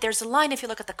 One, there's a line if you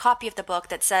look at the copy of the book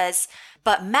that says,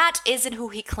 but Matt isn't who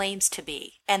he claims to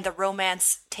be, and the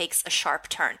romance takes a sharp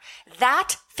turn.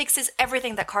 That fixes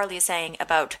everything that Carly is saying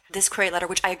about this query letter,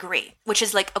 which I agree, which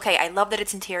is like, okay, I love that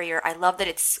it's interior. I love that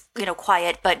it's, you know,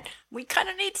 quiet, but we kind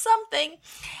of need something.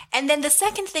 And then the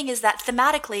second thing is that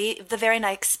thematically, the Very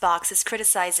Nice Box is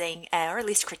criticizing, or at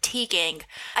least critiquing,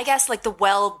 I guess, like the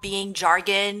well-being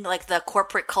jargon, like the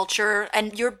corporate culture.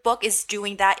 And your book is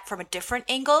doing that from a different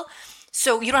angle.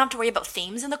 So you don't have to worry about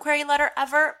themes in the query letter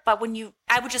ever. But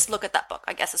I would just look at that book,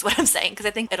 I guess is what I'm saying, because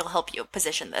I think it'll help you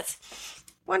position this.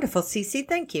 Wonderful, Cece.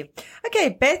 Thank you. Okay,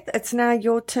 Beth, it's now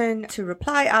your turn to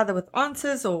reply either with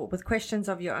answers or with questions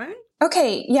of your own.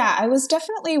 Okay, yeah, I was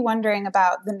definitely wondering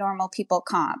about the normal people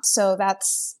comp. So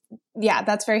that's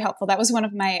very helpful. That was one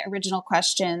of my original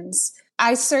questions.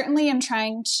 I certainly am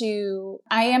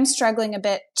I am struggling a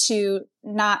bit to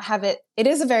not have it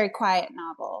is a very quiet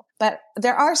novel, but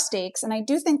there are stakes and I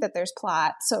do think that there's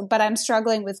plot. But I'm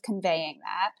struggling with conveying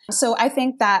that. So I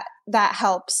think that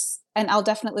helps. And I'll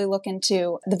definitely look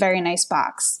into the Very Nice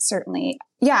Box, certainly.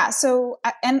 Yeah. So,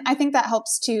 and I think that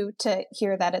helps to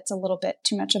hear that it's a little bit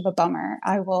too much of a bummer.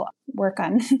 I will work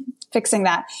on fixing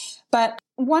that. But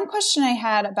one question I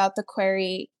had about the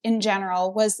query in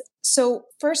general was, so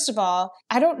first of all,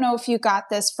 I don't know if you got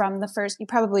this you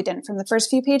probably didn't from the first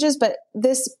few pages, but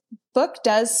this book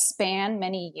does span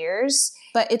many years,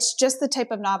 but it's just the type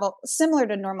of novel similar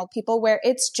to Normal People where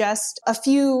it's just a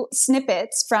few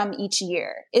snippets from each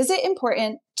year. Is it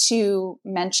important to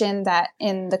mention that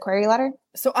in the query letter?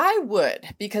 So I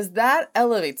would, because that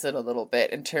elevates it a little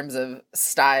bit in terms of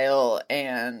style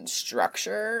and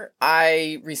structure.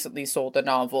 I recently sold a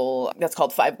novel that's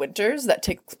called 5 Winters that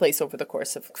takes place over the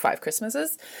course of 5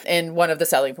 Christmases. And one of the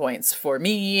selling points for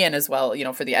me and as well, you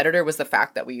know, for the editor was the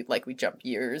fact that we jump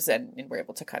years and we're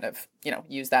able to kind of, you know,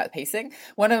 use that pacing.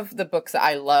 One of the books that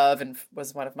I love and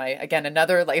was one of my, again,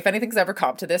 another, like if anything's ever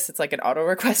comped to this, it's like an auto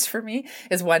request for me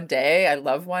is One Day. I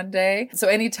love One Day. So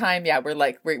anytime, yeah,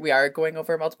 we are going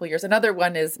over multiple years. Another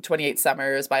one is 28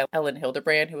 Summers by Ellen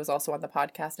Hildebrand, who was also on the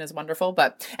podcast and is wonderful.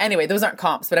 But anyway, those aren't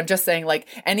comps, but I'm just saying like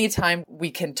anytime we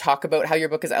can talk about how your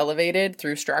book is elevated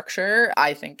through structure,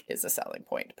 I think is a selling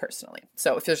point personally.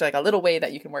 So if there's like a little way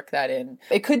that you can work that in,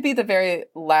 it could be the very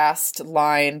last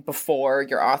line before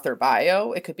your author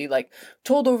bio. It could be like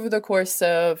told over the course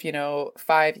of,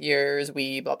 5 years,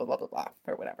 we blah, blah, blah, blah, blah,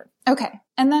 or whatever. Okay.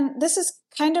 And then this is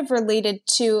kind of related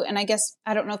to, and I guess,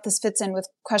 I don't know if this fits in with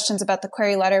questions about the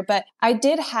query letter, but I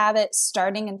did have it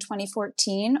starting in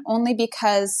 2014 only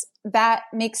because that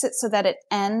makes it so that it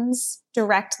ends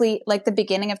directly like the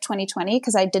beginning of 2020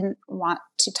 because I didn't want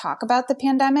to talk about the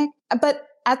pandemic. But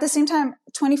at the same time,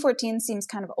 2014 seems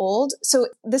kind of old. So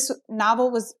this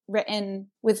novel was written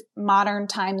with modern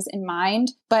times in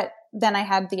mind, but then I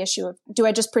had the issue of, do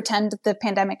I just pretend that the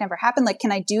pandemic never happened? Like,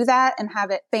 can I do that and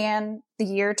have it span the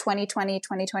year 2020,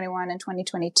 2021, and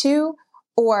 2022?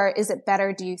 Or is it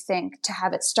better, do you think, to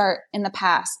have it start in the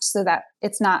past so that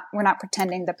we're not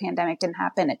pretending the pandemic didn't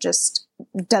happen. It just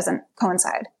doesn't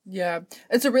coincide. Yeah,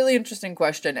 it's a really interesting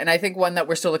question. And I think one that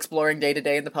we're still exploring day to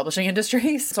day in the publishing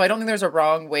industry. So I don't think there's a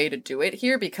wrong way to do it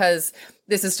here because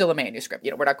this is still a manuscript.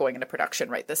 We're not going into production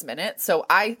right this minute. So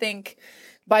I think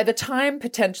by the time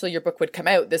potentially your book would come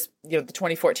out, this, the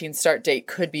 2014 start date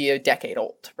could be a decade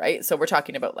old, right? So we're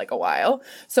talking about like a while.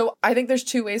 So I think there's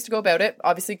two ways to go about it.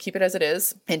 Obviously, keep it as it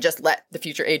is and just let the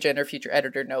future agent or future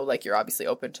editor know, like, you're obviously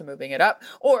open to moving it up,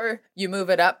 or you move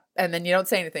it up and then you don't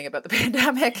say anything about the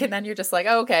pandemic. And then you're just like,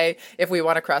 oh, okay, if we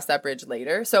want to cross that bridge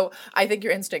later. So I think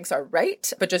your instincts are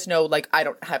right, but just know, like, I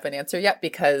don't have an answer yet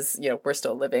because, we're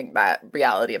still living that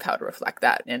reality of how to reflect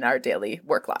that in our daily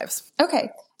work lives. Okay.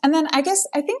 And then I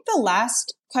think the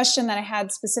last question that I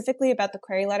had specifically about the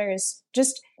query letter is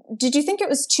just, did you think it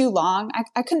was too long?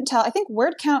 I couldn't tell. I think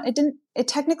word count, it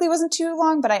technically wasn't too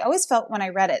long, but I always felt when I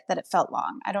read it that it felt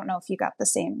long. I don't know if you got the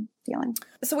same feeling.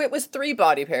 So it was 3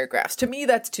 body paragraphs. To me,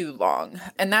 that's too long.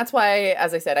 And that's why,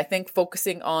 as I said, I think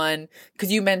focusing on,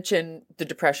 because you mentioned the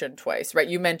depression twice, right?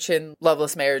 You mentioned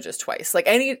loveless marriages twice. Like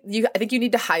I think you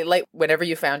need to highlight whenever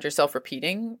you found yourself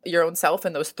repeating your own self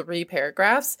in those 3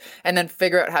 paragraphs, and then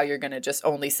figure out how you're going to just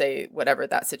only say whatever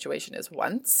that situation is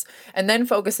once. And then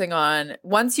focusing on,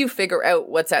 once you figure out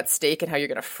what's at stake and how you're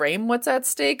going to frame what's at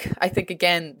stake, I think,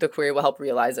 again, the query will help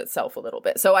realize itself a little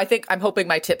bit. So I'm hoping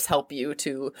my tips help you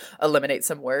to eliminate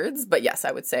some words. But yes,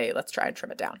 I would say let's try and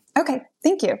trim it down. Okay,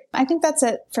 thank you. I think that's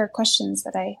it for questions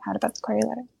that I had about the query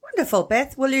letter. Wonderful,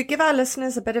 Beth. Will you give our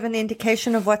listeners a bit of an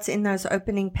indication of what's in those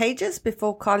opening pages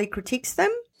before Carly critiques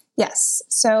them? Yes.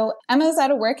 So Emma's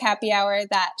at a work happy hour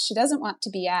that she doesn't want to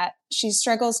be at. She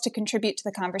struggles to contribute to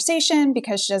the conversation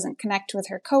because she doesn't connect with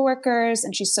her coworkers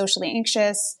and she's socially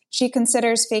anxious. She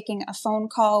considers faking a phone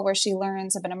call where she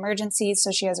learns of an emergency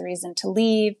so she has a reason to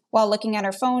leave. While looking at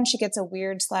her phone, she gets a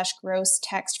weird/gross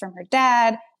text from her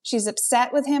dad. She's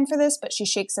upset with him for this, but she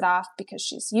shakes it off because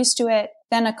she's used to it.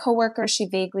 Then a coworker she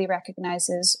vaguely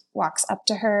recognizes walks up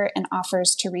to her and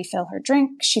offers to refill her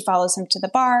drink. She follows him to the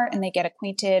bar and they get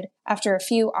acquainted. After a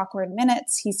few awkward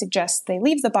minutes, he suggests they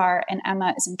leave the bar and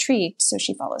Emma is intrigued, so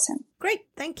she follows him. Great,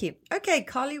 thank you. Okay,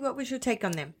 Carly, what was your take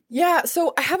on them? Yeah,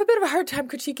 so I have a bit of a hard time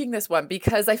critiquing this one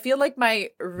because I feel like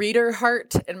my reader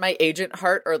heart and my agent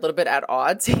heart are a little bit at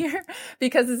odds here.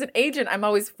 Because as an agent, I'm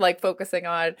always like focusing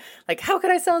on like, how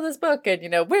can I sell this book? And,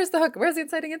 where's the hook? Where's the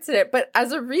inciting incident? But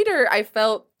as a reader, I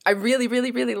felt I really,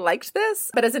 really, really liked this.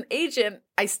 But as an agent,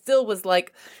 I still was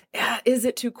like, is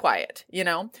it too quiet?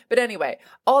 But anyway,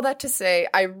 all that to say,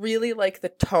 I really like the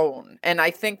tone. And I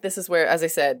think this is where, as I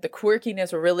said, the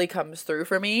quirkiness really comes through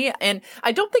for me. And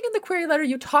I don't think in the query letter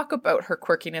you talk about her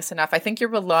quirkiness enough. I think you're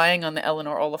relying on the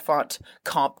Eleanor Oliphant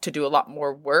comp to do a lot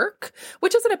more work,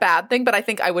 which isn't a bad thing. But I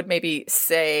think I would maybe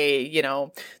say,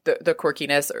 the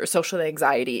quirkiness or social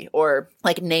anxiety, or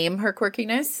like name her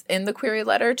quirkiness in the query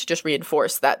letter to just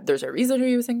reinforce that there's a reason you're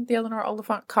using the Eleanor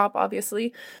Oliphant comp,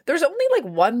 obviously. There's only like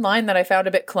one line that I found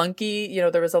a bit clunky.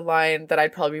 There was a line that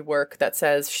I'd probably work that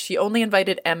says she only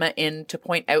invited Emma in to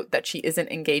point out that she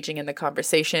isn't engaging in the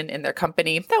conversation in their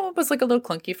company. That one was like a little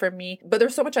clunky for me, but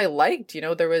there's so much I liked.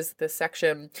 There was this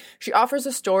section. She offers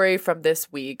a story from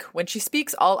this week. When she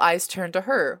speaks, all eyes turn to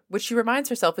her, which she reminds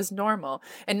herself is normal,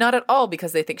 and not at all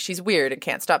because they think she's weird and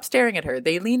can't stop staring at her.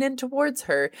 They lean in towards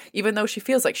her, even though she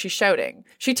feels like she's shouting.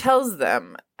 She tells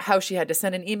them how she had to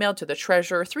send an email to the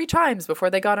treasurer 3 times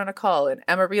before they got on a call, and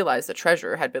Emma realized the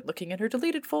treasurer had been looking in her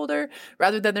deleted folder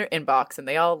rather than their inbox, and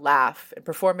they all laugh and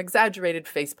perform exaggerated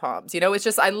face palms. It's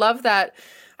just, I love that.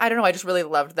 I don't know, I just really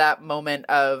loved that moment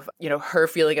of, her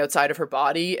feeling outside of her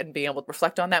body and being able to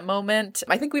reflect on that moment.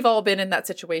 I think we've all been in that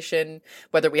situation,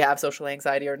 whether we have social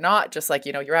anxiety or not, just like,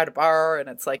 you're at a bar and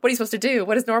it's like, what are you supposed to do?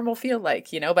 What does normal feel like?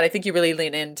 But I think you really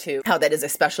lean into how that is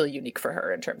especially unique for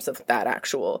her in terms of that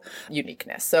actual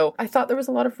uniqueness. So I thought there was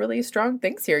a lot of really strong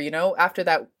things here, after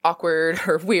that awkward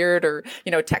or weird or,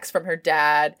 text from her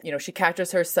dad, she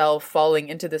catches herself falling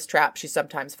into this trap she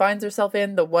sometimes finds herself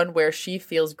in, the one where she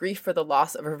feels grief for the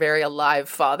loss of her very alive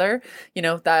father.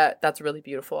 That's really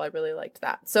beautiful. I really liked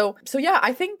that. So yeah,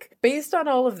 I think based on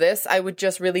all of this, I would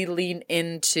just really lean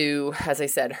into, as I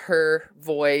said, her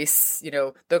voice,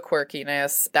 the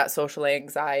quirkiness, that social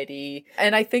anxiety.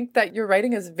 And I think that your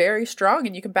writing is very strong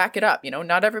and you can back it up.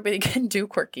 Not everybody can do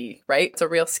quirky, right? It's a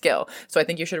real skill. So I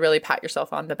think you should really pat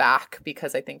yourself on the back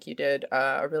because I think you did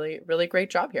a really, really great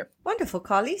job here. Wonderful,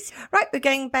 Carly. Right, we're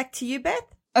going back to you, Beth.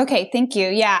 Okay, thank you.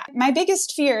 Yeah, my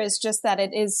biggest fear is just that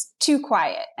it is too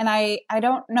quiet, and I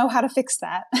don't know how to fix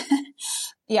that.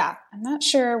 Yeah, I'm not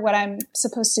sure what I'm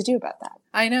supposed to do about that.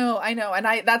 I know.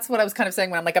 And that's what I was kind of saying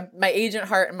when I'm like, my agent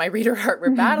heart and my reader heart were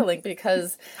battling,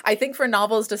 because I think for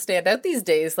novels to stand out these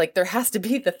days, like there has to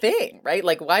be the thing, right?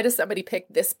 Like, why does somebody pick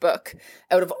this book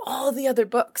out of all the other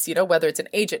books, whether it's an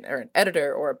agent or an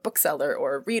editor or a bookseller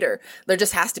or a reader, there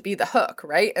just has to be the hook,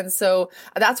 right? And so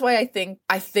that's why I think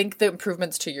the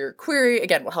improvements to your query,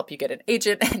 again, will help you get an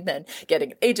agent, and then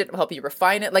getting an agent will help you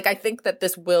refine it. Like, I think that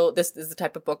this is the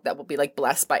type of book that will be like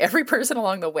blessed by every person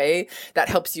along the way, that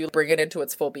helps you bring it into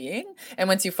its full being. And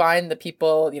once you find the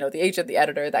people, the agent, the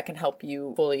editor that can help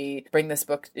you fully bring this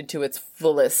book into its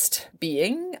fullest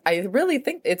being, I really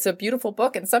think it's a beautiful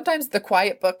book. And sometimes the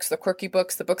quiet books, the quirky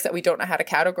books, the books that we don't know how to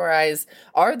categorize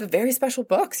are the very special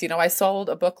books. I sold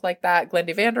a book like that,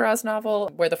 Glendy Vandero's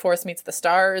novel, Where the Forest Meets the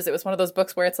Stars. It was one of those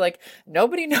books where it's like,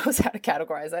 nobody knows how to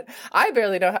categorize it. I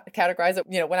barely know how to categorize it,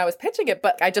 when I was pitching it,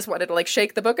 but I just wanted to like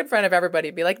shake the book in front of everybody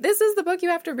and be like, this is the book you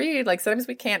have to read. Like, sometimes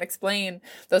we can't explain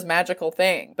those magical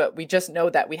things, but we just know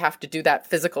that we have to do that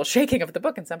physical shaking of the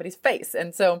book in somebody's face.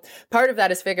 And so part of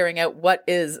that is figuring out what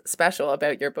is special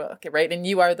about your book, right? And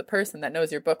you are the person that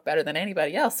knows your book better than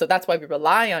anybody else. So that's why we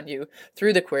rely on you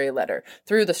through the query letter,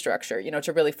 through the structure,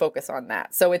 to really focus on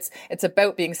that. So it's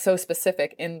about being so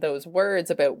specific in those words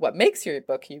about what makes your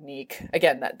book unique.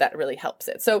 Again, that really helps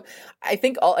it. So I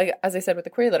think as I said with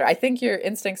the query letter, I think your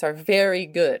instincts are very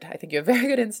good. I think you have very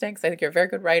good instincts. I think you're a very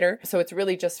good writer. So it's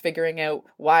really just figuring out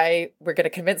why we're going to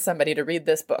convince somebody to read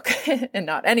this book and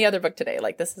not any other book today.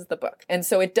 Like, this is the book. And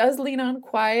so it does lean on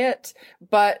quiet,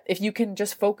 but if you can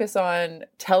just focus on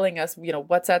telling us,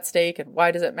 what's at stake and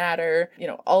why does it matter,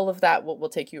 all of that will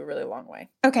take you a really long way.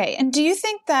 Okay. And do you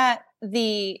think that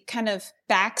the kind of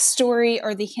backstory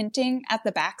or the hinting at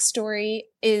the backstory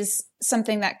is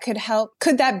something that could help?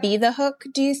 Could that be the hook,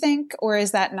 do you think? Or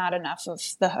is that not enough of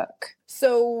the hook?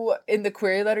 So in the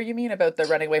query letter, you mean about the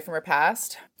running away from her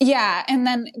past? Yeah. And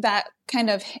then that kind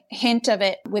of hint of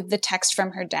it with the text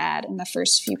from her dad in the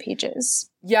first few pages.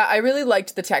 Yeah, I really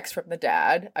liked the text from the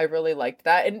dad. I really liked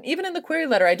that. And even in the query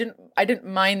letter, I didn't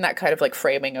mind that kind of like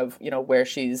framing of, where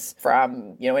she's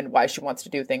from, and why she wants to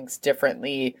do things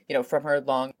differently, from her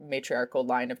long matriarchal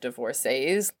line of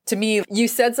divorcees. To me, you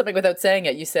said something without saying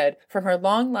it. You said, from her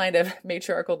long line of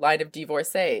matriarchal line of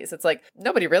divorcees. It's like,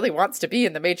 nobody really wants to be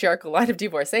in the matriarchal line of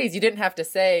divorcees. You didn't have to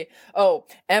say, oh,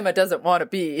 Emma doesn't want to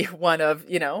be one of,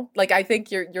 like, I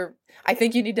think I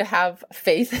think you need to have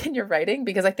faith in your writing,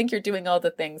 because I think you're doing all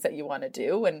the things that you want to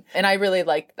do. And I really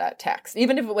liked that text.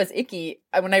 Even if it was icky,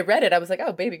 when I read it, I was like,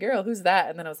 oh, baby girl, who's that?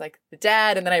 And then I was like, the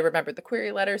dad. And then I remembered the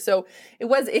query letter. So it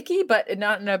was icky, but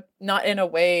not in a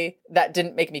way that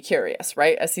didn't make me curious,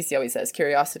 right? As Cece always says,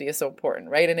 curiosity is so important,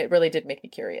 right? And it really did make me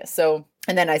curious. So,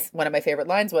 and then one of my favorite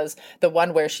lines was the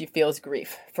one where she feels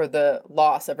grief for the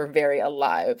loss of her very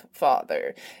alive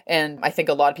father. And I think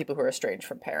a lot of people who are estranged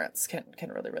from parents can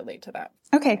really relate to that.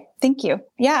 Okay, thank you.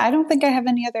 Yeah, I don't think I have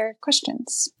any other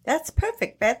questions. That's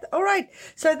perfect, Beth. All right.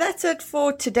 So that's it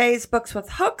for today's Books with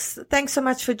Hooks. Thanks so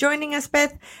much for joining us,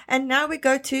 Beth. And now we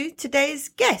go to today's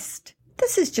guest.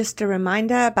 This is just a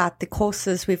reminder about the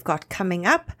courses we've got coming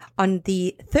up. On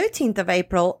the 13th of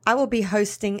April, I will be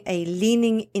hosting a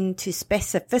Leaning into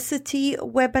Specificity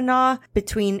webinar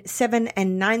between 7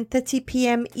 and 9:30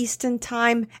 p.m. Eastern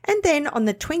Time. And then on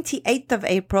the 28th of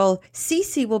April,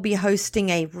 Cece will be hosting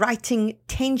a Writing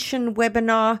Tension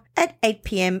webinar at 8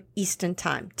 p.m. Eastern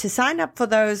Time. To sign up for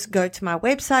those, go to my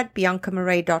website,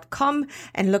 biancamarais.com,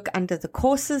 and look under the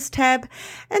courses tab.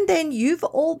 And then you've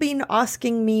all been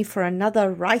asking me for another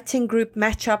writing group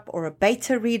matchup or a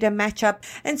beta reader matchup.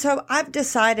 And so I've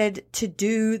decided to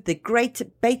do the Great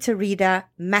Beta Reader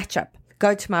matchup.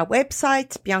 Go to my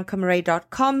website,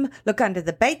 biancamarais.com, look under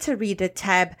the beta reader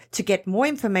tab to get more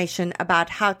information about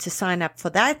how to sign up for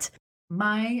that.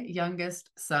 My youngest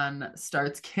son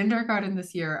starts kindergarten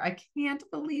this year. I can't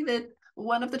believe it.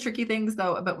 One of the tricky things,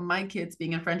 though, about my kids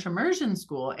being in French immersion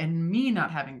school and me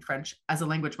not having French as a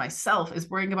language myself is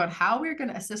worrying about how we're going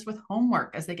to assist with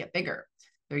homework as they get bigger.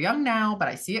 They're young now, but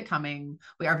I see it coming.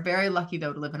 We are very lucky,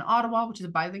 though, to live in Ottawa, which is a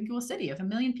bilingual city of 1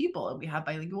 million people. And we have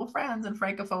bilingual friends and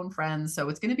francophone friends. So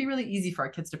it's going to be really easy for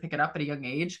our kids to pick it up at a young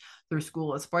age through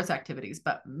school and sports activities.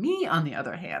 But me, on the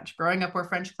other hand, growing up where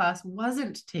French class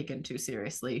wasn't taken too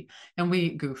seriously and we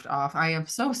goofed off. I am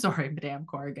so sorry, Madame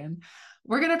Corrigan.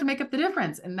 We're going to have to make up the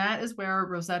difference. And that is where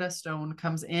Rosetta Stone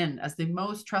comes in as the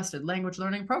most trusted language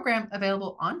learning program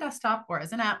available on desktop or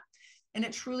as an app. and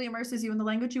it truly immerses you in the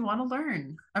language you want to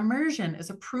learn. Immersion is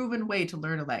a proven way to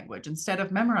learn a language. Instead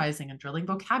of memorizing and drilling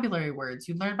vocabulary words,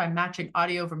 you learn by matching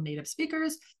audio from native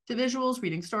speakers to visuals,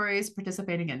 reading stories,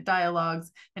 participating in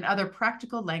dialogues, and other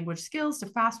practical language skills to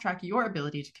fast track your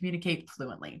ability to communicate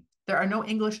fluently. There are no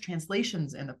English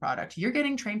translations in the product. You're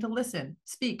getting trained to listen,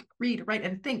 speak, read, write,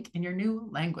 and think in your new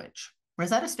language.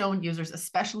 Rosetta Stone users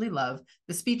especially love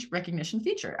the speech recognition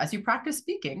feature. As you practice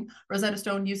speaking, Rosetta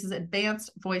Stone uses advanced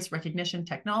voice recognition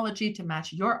technology to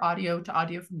match your audio to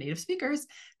audio from native speakers,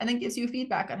 and then gives you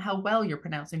feedback on how well you're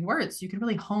pronouncing words so you can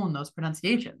really hone those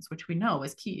pronunciations, which we know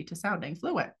is key to sounding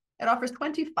fluent. It offers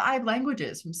 25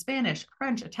 languages from Spanish,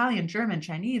 French, Italian, German,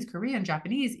 Chinese, Korean,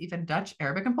 Japanese, even Dutch,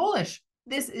 Arabic, and Polish.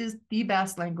 This is the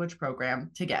best language program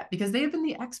to get because they have been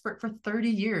the expert for 30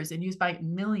 years and used by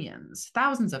millions.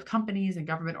 Thousands of companies and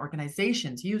government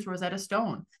organizations use Rosetta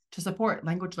Stone to support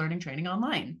language learning training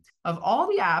online. Of all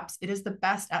the apps, it is the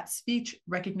best at speech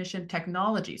recognition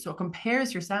technology, so it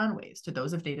compares your sound waves to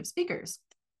those of native speakers.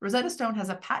 Rosetta Stone has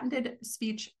a patented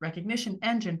speech recognition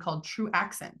engine called True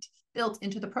Accent built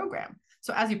into the program.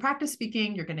 So as you practice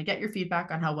speaking, you're going to get your feedback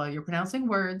on how well you're pronouncing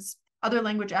words. Other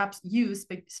language apps use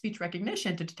speech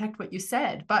recognition to detect what you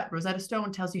said, but Rosetta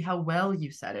Stone tells you how well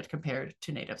you said it compared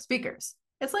to native speakers.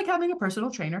 It's like having a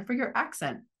personal trainer for your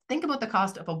accent. Think about the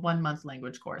cost of a 1-month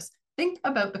language course. Think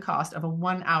about the cost of a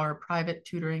 1-hour private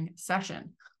tutoring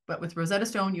session. But with Rosetta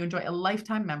Stone, you enjoy a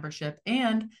lifetime membership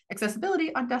and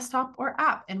accessibility on desktop or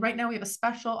app. And right now we have a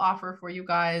special offer for you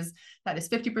guys that is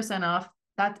 50% off.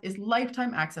 That is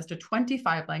lifetime access to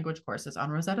 25 language courses on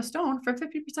Rosetta Stone for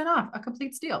 50% off, a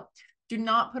complete steal. Do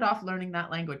not put off learning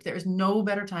that language. There is no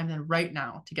better time than right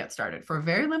now to get started. For a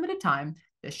very limited time,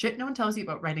 the shit no one tells you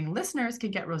about writing listeners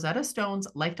can get Rosetta Stone's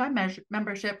lifetime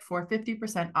membership for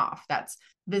 50% off. That's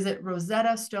visit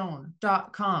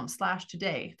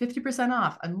rosettastone.com/today. 50%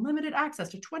 off, unlimited access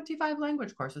to 25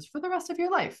 language courses for the rest of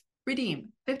your life. Redeem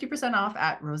 50% off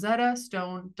at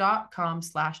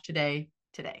rosettastone.com/today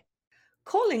today.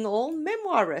 Calling all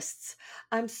memoirists.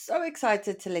 I'm so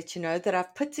excited to let you know that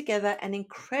I've put together an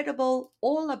incredible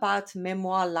all about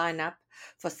memoir lineup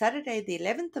for Saturday, the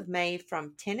 11th of May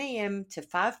from 10 a.m. to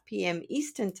 5 p.m.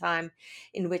 Eastern Time,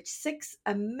 in which 6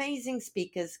 amazing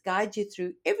speakers guide you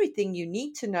through everything you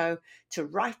need to know to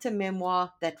write a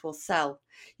memoir that will sell.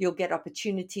 You'll get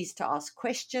opportunities to ask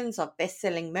questions of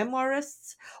best-selling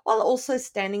memoirists, while also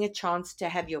standing a chance to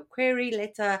have your query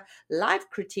letter live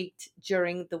critiqued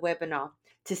during the webinar.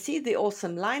 To see the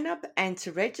awesome lineup and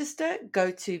to register, go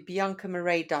to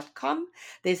biancamarais.com.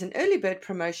 There's an early bird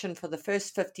promotion for the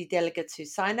first 50 delegates who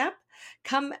sign up.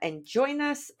 Come and join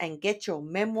us and get your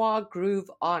memoir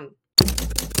groove on.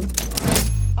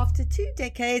 After 2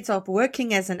 decades of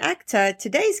working as an actor,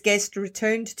 today's guest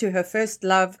returned to her first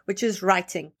love, which is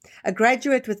writing. A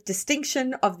graduate with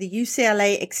distinction of the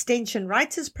UCLA Extension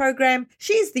Writers Program,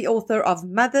 she is the author of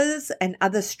Mothers and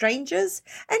Other Strangers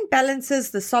and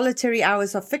balances the solitary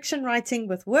hours of fiction writing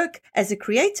with work as a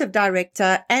creative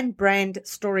director and brand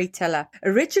storyteller.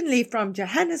 Originally from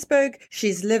Johannesburg,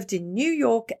 she's lived in New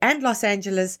York and Los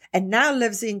Angeles and now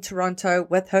lives in Toronto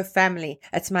with her family.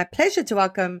 It's my pleasure to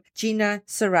welcome Gina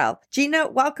Sorrell. Gina,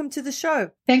 welcome to the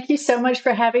show. Thank you so much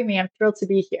for having me. I'm thrilled to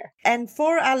be here. And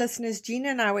for our listeners, Gina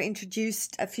and I were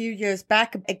introduced a few years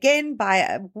back, again by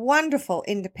a wonderful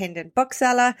independent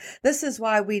bookseller. This is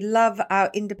why we love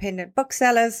our independent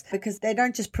booksellers, because they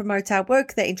don't just promote our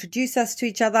work, they introduce us to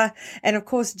each other. And of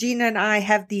course, Gina and I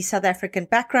have the South African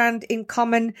background in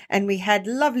common, and we had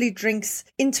lovely drinks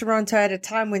in Toronto at a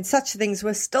time when such things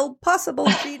were still possible,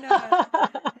 Gina.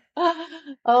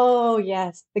 Oh,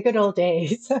 yes. The good old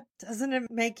days. Doesn't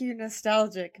it make you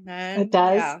nostalgic, man? It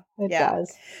does. Yeah. It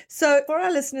does. So for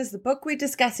our listeners, the book we're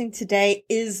discussing today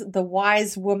is The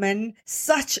Wise Woman.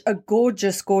 Such a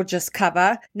gorgeous, gorgeous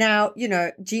cover. Now,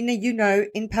 Gina,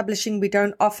 in publishing, we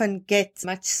don't often get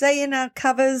much say in our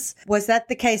covers. Was that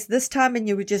the case this time and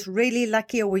you were just really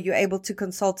lucky, or were you able to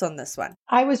consult on this one?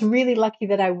 I was really lucky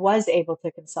that I was able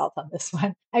to consult on this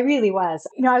one. I really was.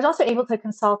 I was also able to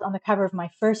consult on the cover of my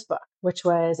first book, which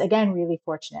was, again, really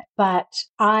fortunate. But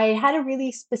I had a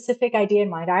really specific idea in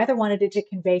mind. I either wanted it to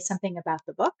convey something about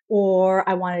the book, or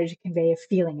I wanted it to convey a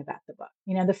feeling about the book.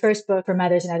 The first book, For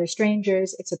Mothers and Other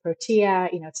Strangers, it's a protea,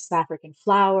 it's a South African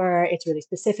flower. It's really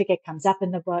specific. It comes up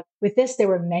in the book. With this, there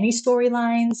were many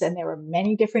storylines and there were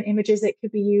many different images that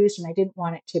could be used, and I didn't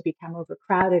want it to become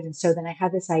overcrowded. And so then I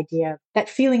had this idea, that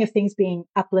feeling of things being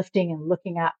uplifting and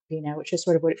looking up, which is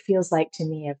sort of what it feels like to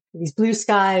me, of these blue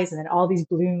skies and then all these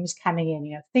blooms kind coming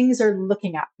in. Things are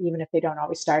looking up, even if they don't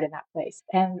always start in that place.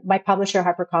 And my publisher,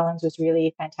 HarperCollins, was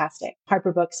really fantastic.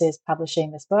 Harper Books is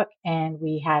publishing this book, and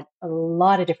we had a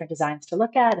lot of different designs to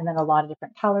look at, and then a lot of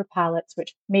different color palettes,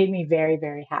 which made me very,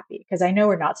 very happy, because I know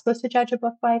we're not supposed to judge a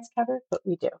book by its cover, but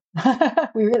we do.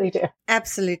 We really do.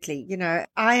 Absolutely.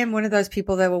 I am one of those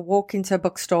people that will walk into a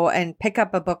bookstore and pick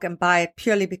up a book and buy it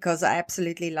purely because I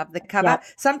absolutely love the cover. Yep.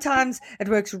 Sometimes it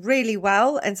works really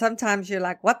well, and sometimes you're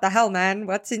like, what the hell, man?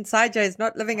 What's inside you is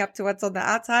not living up to what's on the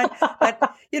outside. But,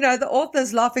 the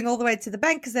author's laughing all the way to the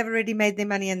bank because they've already made their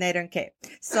money and they don't care.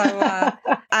 So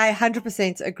I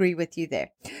 100% agree with you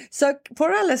there. So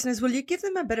for our listeners, will you give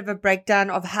them a bit of a breakdown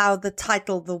of how the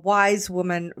title, The Wise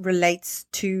Woman, relates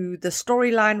to the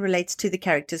storyline, relates to the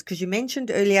characters? Because you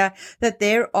mentioned earlier that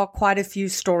there are quite a few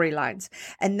storylines.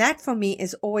 And that for me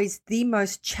is always the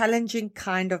most challenging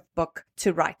kind of book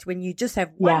to write. When you just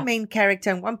have one main character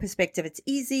and one perspective, it's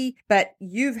easy, but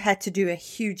you've had to do a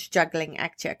huge juggling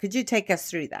act here. Could you take us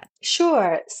through that?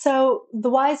 Sure. So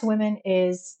The Wise Women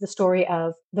is the story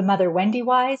of the mother, Wendy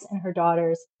Wise, and her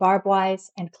daughters, Barb Wise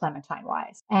and Clementine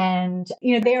Wise. And,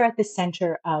 they are at the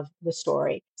center of the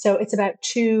story. So it's about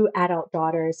two adult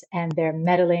daughters and their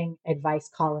meddling advice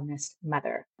columnist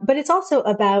mother. But it's also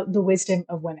about the wisdom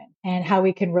of women and how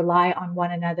we can rely on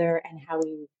one another and how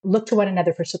we look to one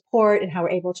another for support and how we're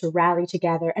able to rally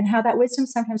together and how that wisdom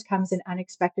sometimes comes in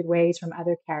unexpected ways from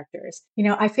other characters.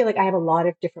 I feel like I have a lot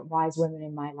of different wise women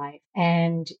in my life.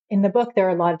 And in the book, there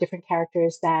are a lot of different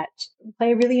characters that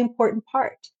play a really important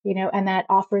part, and that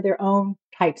offer their own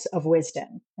types of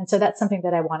wisdom. And so that's something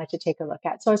that I wanted to take a look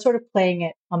at. So I was sort of playing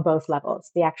it on both levels,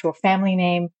 the actual family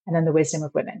name and then the wisdom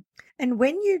of women. And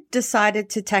when you decided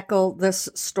to tackle this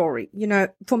story,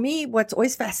 for me, what's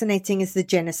always fascinating is the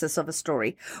genesis of a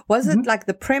story. Was it like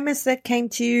the premise that came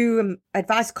to you,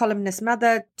 advice columnist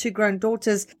mother, two grown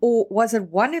daughters, or was it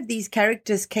one of these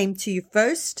characters came to you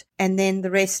first and then the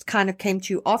rest kind of came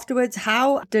to you afterwards?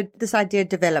 How did this idea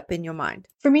develop in your mind?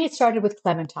 For me, it started with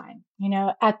Clementine.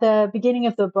 At the beginning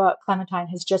of the book, Clementine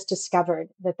has just discovered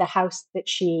that the house that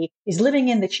she is living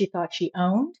in, that she thought she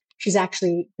owned, she's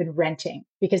actually been renting,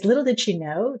 because little did she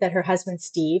know that her husband,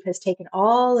 Steve, has taken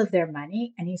all of their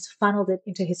money and he's funneled it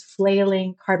into his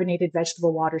flailing carbonated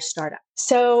vegetable water startup.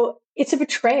 So it's a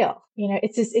betrayal.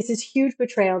 It's this huge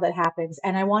betrayal that happens.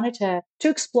 And I wanted to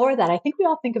explore that. I think we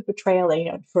all think of betrayal,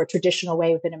 for a traditional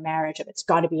way within a marriage of it's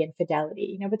got to be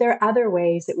infidelity, but there are other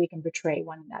ways that we can betray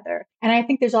one another. And I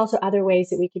think there's also other ways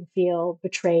that we can feel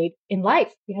betrayed in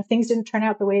life. Things didn't turn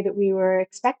out the way that we were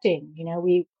expecting.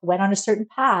 We went on a certain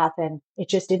path and it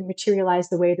just didn't materialize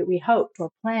the way that we hoped or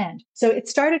planned. So it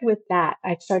started with that.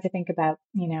 I started to think about,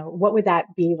 what would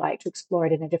that be like, to explore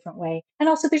it in a different way. And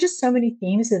also there's just so many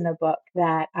themes in the book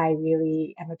that I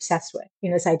really am obsessed with.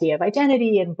 This idea of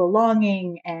identity and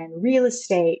belonging and real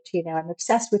estate. I'm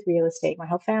obsessed with real estate. My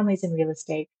whole family's in real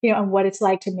estate, and what it's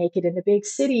like to make it in the big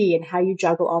city and how you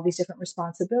juggle all these different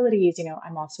responsibilities.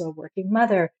 I'm also a working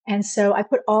mother. And so I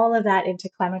put all of that into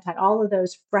Clementine, all of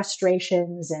those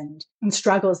frustrations and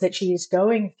struggles that she's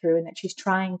going through and that she's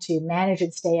trying to manage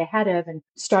and stay ahead of, and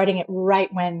starting it right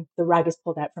when the rug is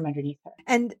pulled out from underneath her.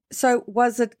 And so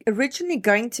was it originally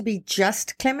going to be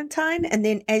just Clementine? And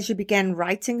then as you began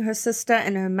writing her sister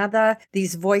and her mother,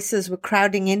 these voices were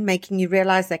crowding in, making you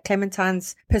realize that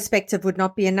Clementine's perspective would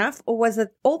not be enough? Or was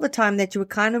it all the time that you were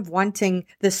kind of wanting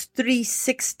this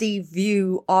 360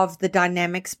 view of the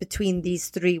dynamics between these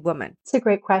three women? It's a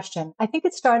great question. I think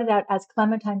it started out as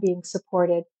Clementine being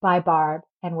supported by Barb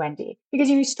and Wendy, because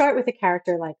you start with a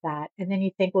character like that and then you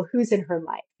think, well, who's in her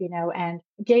life, and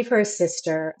gave her a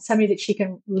sister, somebody that she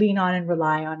can lean on and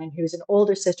rely on, and who's an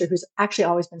older sister who's actually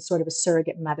always been sort of a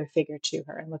surrogate mother figure to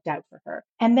her and looked out for her.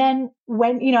 And then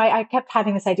when, I kept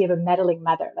having this idea of a meddling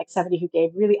mother, like somebody who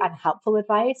gave really unhelpful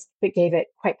advice, but gave it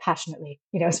quite passionately,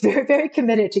 was very, very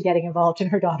committed to getting involved in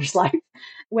her daughter's life,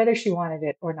 whether she wanted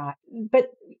it or not.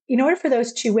 But in order for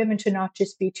those two women to not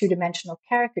just be two-dimensional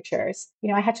caricatures,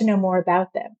 I had to know more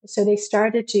about them. So they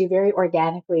started to very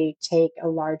organically take a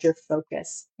larger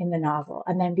focus in the novel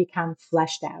and then become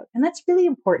fleshed out. And that's really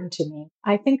important to me.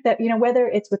 I think that, whether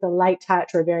it's with a light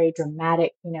touch or a very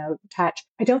dramatic, touch,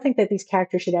 I don't think that these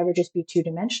characters should ever just be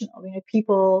two-dimensional.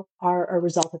 People are a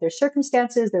result of their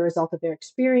circumstances, they're a result of their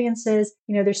experiences.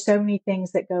 There's so many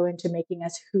things that go into making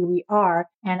us who we are.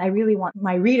 And I really want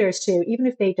my readers to, even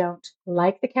if they don't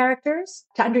like the characters,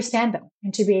 to understand them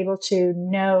and to be able to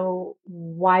know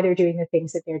why they're doing the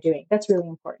things that they're doing. That's really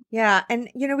important. Yeah. And,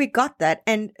 we got that.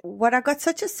 And what I got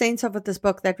such a sense of with this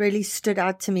book that really stood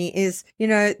out to me is,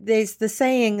 there's the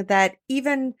saying that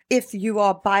even if you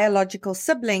are biological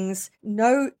siblings, no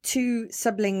no two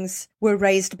siblings were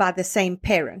raised by the same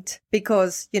parent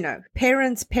because,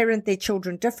 parents parent their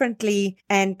children differently,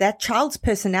 and that child's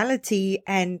personality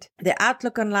and their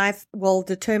outlook on life will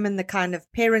determine the kind of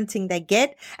parenting they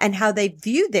get and how they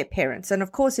view their parents. And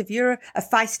of course, if you're a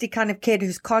feisty kind of kid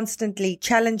who's constantly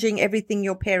challenging everything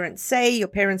your parents say, your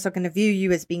parents are going to view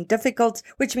you as being difficult,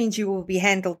 which means you will be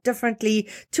handled differently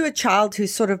to a child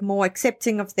who's sort of more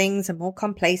accepting of things and more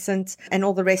complacent and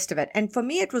all the rest of it. And for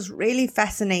me, it was really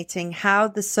fascinating how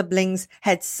the siblings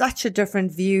had such a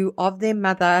different view of their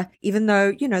mother, even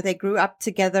though, they grew up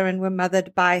together and were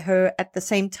mothered by her at the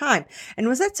same time. And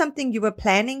was that something you were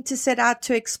planning to set out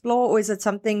to explore, or is it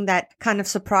something that kind of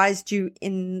surprised you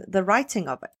in the writing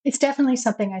of it? It's definitely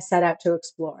something I set out to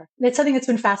explore. It's something that's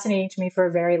been fascinating to me for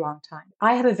a very long time.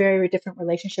 I have a very different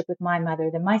relationship with my mother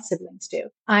than my siblings do.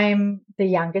 I'm the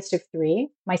youngest of three.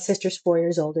 My sister's 4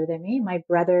 years older than me. My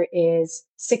brother is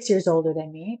 6 years older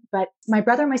than me, but my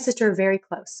brother and my sister are very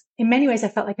close. In many ways, I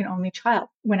felt like an only child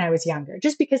when I was younger,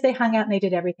 just because they hung out and they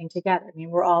did everything together. I mean,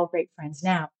 we're all great friends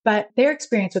now, but their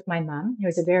experience with my mom, who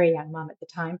was a very young mom at the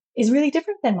time, is really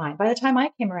different than mine. By the time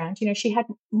I came around, she had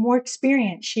more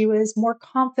experience. She was more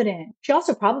confident. She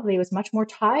also probably was much more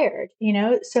tired,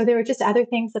 so there were just other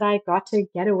things that I got to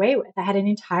get away with. I had an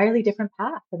entirely different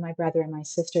path than my brother and my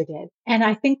sister did. And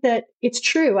I think that it's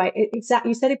true. You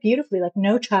said it beautifully, like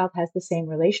no child has the same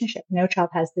relationship. No child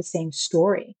has the same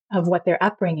story of what their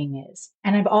upbringing is.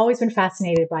 And I've always been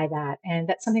fascinated by that. And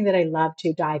that's something that I love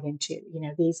to dive into,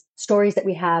 these stories that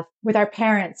we have with our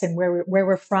parents and where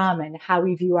we're from and how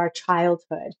we view our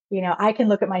childhood. I can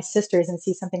look at my sisters and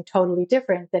see something totally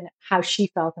different than how she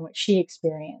felt and what she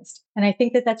experienced. And I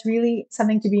think that that's really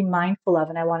something to be mindful of.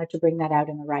 And I wanted to bring that out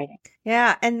in the writing.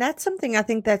 Yeah. And that's something I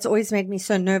think that's always made me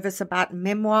so nervous about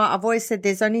memoir. I've always said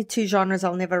there's only two genres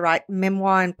I'll never write,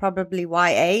 memoir and probably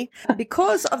YA,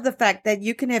 because of the fact that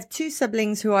you can have two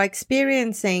siblings who are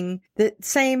experiencing the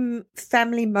same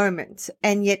family moment,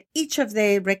 and yet each of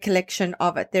their recollection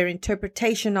of it, their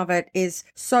interpretation of it is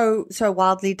so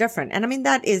wildly different. And I mean,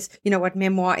 that is, what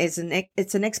memoir is.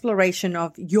 It's an exploration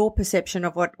of your perception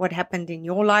of what happened in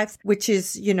your life, which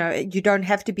is, you don't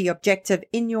have to be objective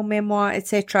in your memoir,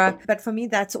 etc. But for me,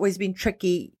 that's always been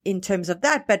tricky in terms of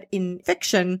that. But in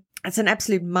fiction, it's an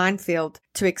absolute minefield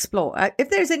to explore. If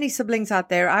there's any siblings out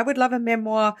there, I would love a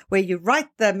memoir where you write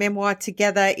the memoir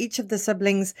together, each of the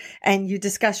siblings, and you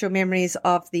discuss your memories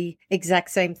of the exact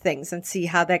same things and see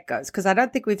how that goes. Because I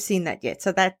don't think we've seen that yet.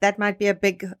 So that might be a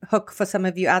big hook for some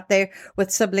of you out there with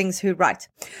siblings who write.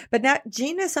 But now,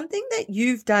 Gina, something that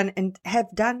you've done and have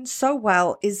done so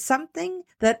well is something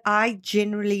that I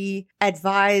generally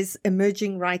advise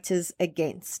emerging writers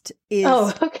against.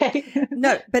 Oh, okay.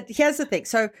 No, but here's the thing.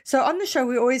 So on the show,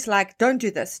 we're always like, don't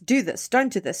do this,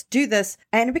 don't do this, do this.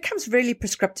 And it becomes really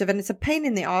prescriptive, and it's a pain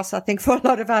in the ass, I think, for a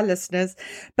lot of our listeners.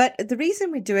 But the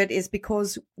reason we do it is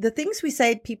because the things we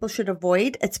say people should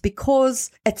avoid, it's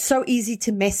because it's so easy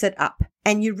to mess it up.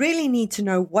 And you really need to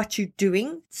know what you're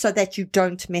doing so that you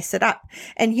don't mess it up.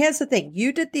 And here's the thing.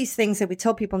 You did these things that we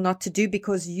tell people not to do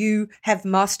because you have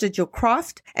mastered your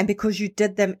craft and because you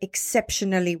did them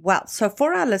exceptionally well. So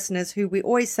for our listeners who we're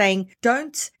always saying,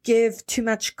 don't give too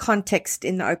much context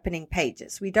in the opening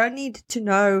pages. We don't need to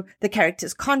know the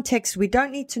character's context. We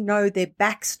don't need to know their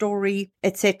backstory,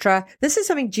 etc. This is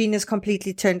something Gina's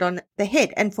completely turned on the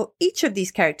head. And for each of these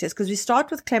characters, because we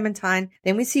start with Clementine,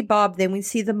 then we see Bob, then we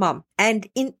see the mom. And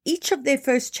in each of their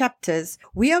first chapters,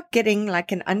 we are getting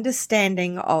like an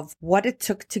understanding of what it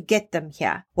took to get them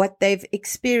here, what they've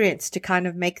experienced to kind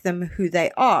of make them who they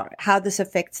are, how this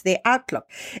affects their outlook.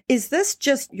 Is this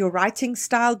just your writing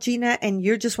style, Gina, and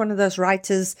you're just one of those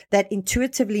writers that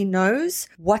intuitively knows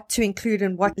what to include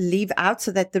and what to leave out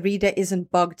so that the reader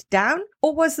isn't bogged down?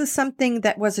 Or was this something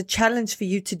that was a challenge for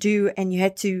you to do and you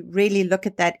had to really look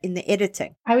at that in the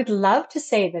editing? I would love to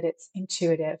say that it's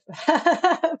intuitive,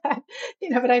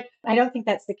 but I don't think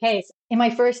that's the case. In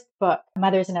my first book,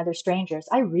 Mothers and Other Strangers,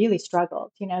 I really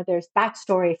struggled. There's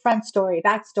backstory, front story,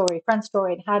 front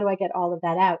story, and how do I get all of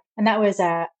that out? And that was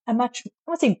a much, I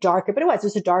won't say darker, but it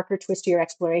was a darker, twistier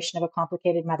exploration of a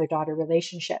complicated mother-daughter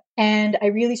relationship. And I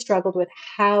really struggled with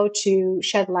how to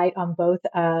shed light on both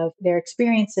of their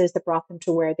experiences that brought them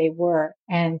to where they were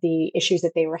and the issues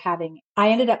that they were having. I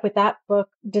ended up with that book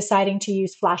deciding to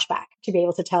use flashback to be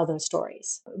able to tell those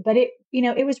stories. But it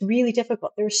was really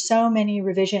difficult. There were so many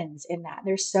revisions in that.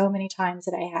 There's so many times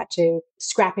that I had to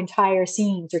scrap entire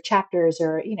scenes or chapters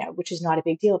or, which is not a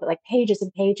big deal, but like pages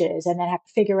and pages, and then have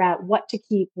to figure out what to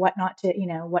keep, what not to,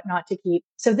 what not to keep.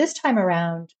 So this time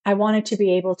around, I wanted to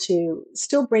be able to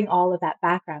still bring all of that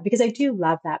background because I do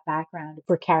love that background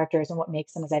for characters and what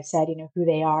makes them, as I've said, who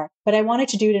they are. But I wanted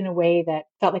to do it in a way that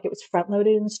felt like it was front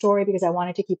loaded in the story because I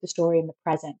wanted to keep the story in the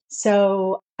present.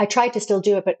 So I tried to still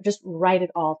do it, but just write it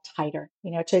all tighter,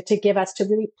 to give us, to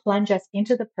really plunge us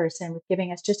into the person with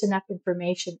giving us just enough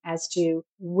information as to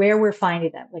where we're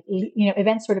finding them, like,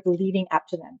 events sort of leading up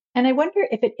to them. And I wonder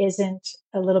if it isn't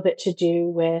a little bit to do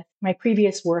with my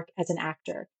previous work as an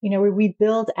actor, where we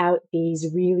build out these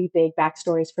really big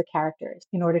backstories for characters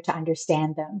in order to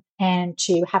understand them and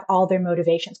to have all their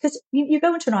motivations. Because you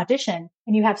go into an audition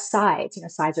and you have sides,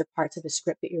 sides are parts of the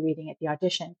script that you're reading at the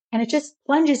audition. And it just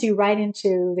plunges you right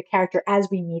into the character as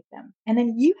we meet them. And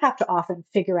then you have to often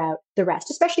figure out the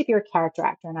rest, especially if you're a character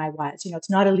actor. And I was, it's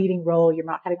not a leading role. You're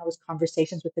not having all those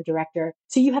conversations with the director.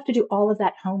 So you have to do all of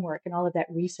that homework and all of that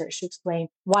research to explain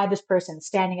why this person's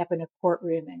standing up in a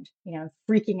courtroom and,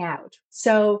 freaking out.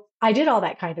 So I did all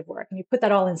that kind of work, and you put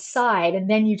that all inside, and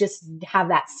then you just have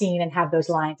that scene and have those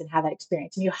lines and have that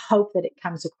experience, and you hope that it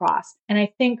comes across. And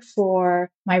I think for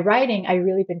my writing, I've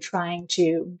really been trying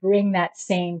to bring that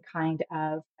same kind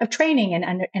of training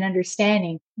and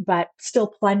understanding, but still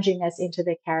plunging us into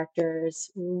the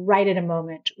characters right at a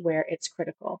moment where it's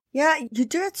critical. Yeah, you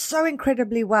do it so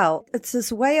incredibly well. It's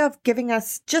this way of giving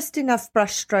us just enough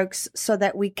brushstrokes so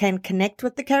that we can connect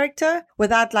with the character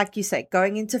without, like you say,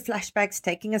 going into flashbacks,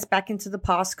 taking us back into the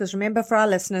past. Because remember, for our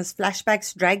listeners,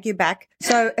 flashbacks drag you back.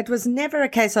 So it was never a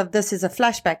case of this is a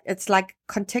flashback. It's like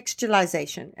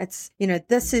contextualization. It's,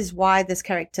 this is why this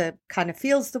character kind of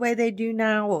feels the way they do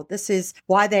now, or this is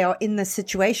why they are in the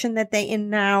situation that they're in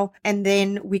now. And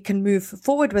then we can move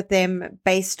forward with them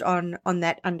based on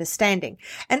that understanding.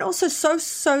 And also so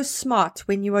smart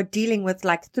when you are dealing with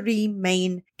like three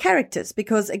main characters,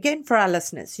 because again, for our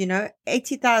listeners,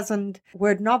 80,000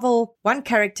 word novel, one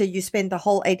character, you spend the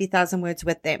whole 80,000 words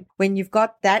with them. When you've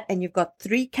got that and you've got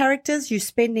three characters, you're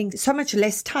spending so much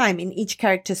less time in each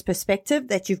character's perspective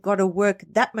that you've got to work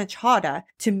that much harder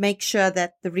to make sure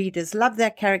that the readers love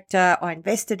that character, are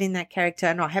invested in that character,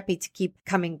 and are happy to keep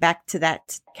coming back to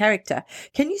that character.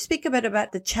 Can you speak a bit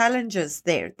about the challenges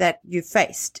there that you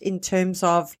faced in terms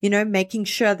of, making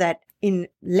sure that in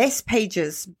less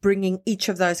pages, bringing each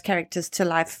of those characters to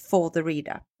life for the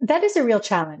reader? That is a real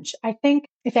challenge. I think,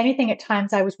 if anything, at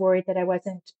times I was worried that I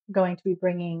wasn't going to be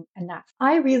bringing enough.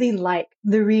 I really like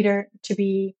the reader to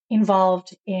be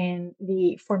involved in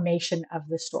the formation of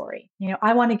the story.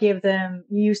 I want to give them,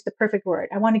 you use the perfect word,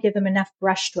 I want to give them enough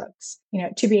brushstrokes,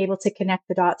 to be able to connect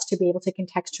the dots, to be able to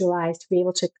contextualize, to be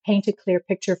able to paint a clear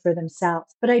picture for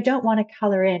themselves. But I don't want to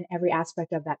color in every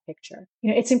aspect of that picture.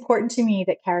 It's important to me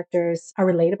that characters are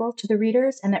relatable to the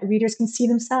readers and that readers can see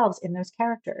themselves in those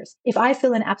characters. If I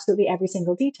fill in absolutely every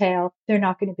single detail, they're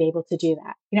not going to be able to do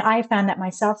that. I found that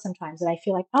myself sometimes, that I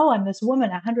feel like, oh, I'm this woman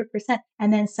 100%.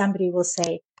 And then somebody will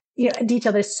say, a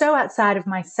detail that's so outside of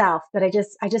myself that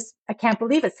I can't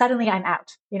believe it. Suddenly I'm out.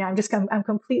 I'm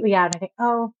completely out. And I think,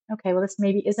 oh, okay, well, this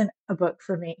maybe isn't a book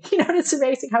for me. It's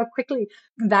amazing how quickly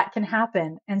that can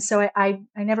happen. And so I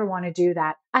never want to do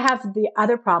that. I have the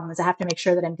other problem is I have to make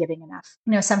sure that I'm giving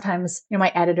enough. Sometimes, my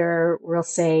editor will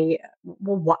say,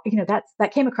 well, what,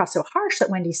 that came across so harsh that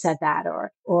Wendy said that,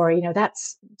 or,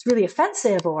 it's really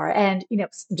offensive, and,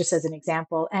 just as an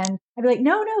example. And I'd be like,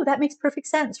 no, that makes perfect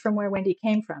sense from where Wendy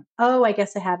came from. Oh, I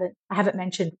guess I haven't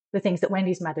mentioned the things that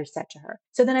Wendy's mother said to her.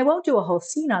 So then I won't do a whole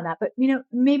scene on that, but,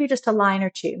 maybe just a line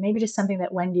or two, maybe just something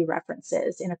that Wendy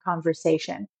references in a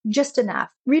conversation, just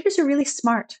enough. Readers are really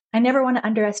smart. I never want to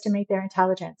underestimate their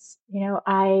intelligence.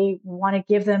 I want to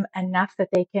give them enough that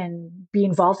they can be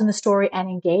involved in the story and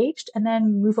engaged, and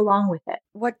then move along with it.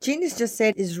 What Jean has just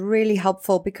said is really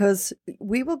helpful, because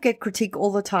we will get critique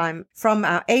all the time from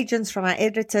our agents, from our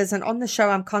editors. And on the show,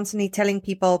 I'm constantly telling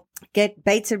people, get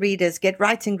beta readers, get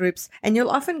writing groups. And you'll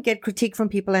often get critique from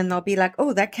people and they'll be like,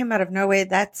 oh, that came out of nowhere.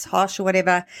 That's harsh or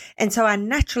whatever. And so our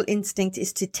natural instinct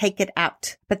is to take it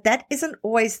out. But that isn't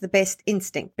always the best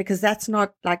instinct, because that's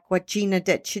not like what Gina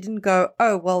did. She didn't go,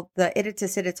 oh, well, the editor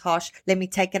said it's harsh, let me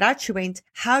take it out. She went,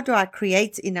 how do I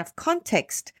create enough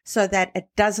context so that it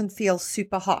doesn't feel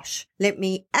super harsh? Let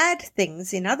me add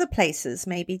things in other places,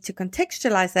 maybe to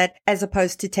contextualize that, as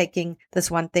opposed to taking this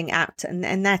one thing out.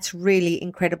 And that's really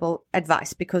incredible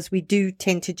advice, because we do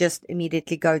tend to just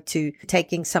immediately go to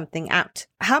taking something out.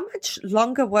 How much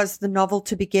longer was the novel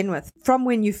to begin with, from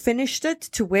when you finished it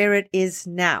to where it is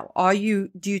now?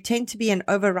 Do you tend to be an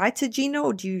overwriter, Gina,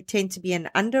 or do you tend to be an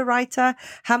underwriter?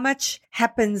 How much much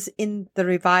happens in the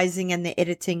revising and the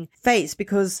editing phase,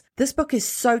 because this book is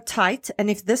so tight. And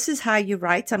if this is how you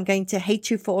write, I'm going to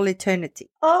hate you for all eternity.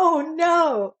 Oh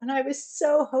no. And I was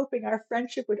so hoping our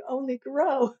friendship would only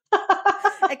grow.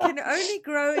 It can only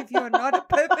grow if you're not a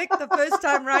perfect the first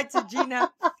time writer,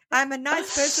 Gina. I'm a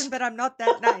nice person, but I'm not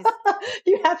that nice.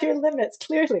 You have your limits,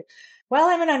 clearly. Well,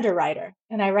 I'm an underwriter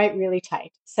and I write really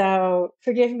tight. So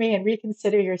forgive me and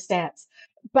reconsider your stance.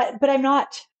 But I'm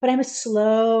not, but I'm a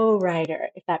slow writer,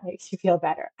 if that makes you feel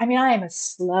better. I mean, I am a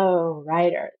slow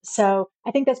writer. So I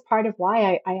think that's part of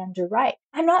why I underwrite.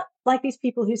 I'm not like these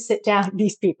people who sit down,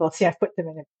 these people, see, I've put them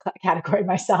in a category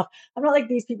myself. I'm not like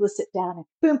these people who sit down and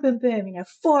boom, boom, boom,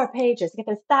 4 pages, get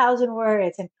their 1,000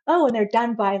 words and they're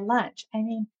done by lunch. I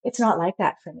mean, it's not like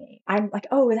that for me. I'm like,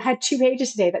 I had 2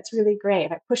 pages today. That's really great.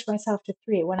 If I push myself to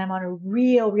 3, when I'm on a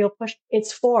real push,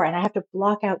 it's 4 and I have to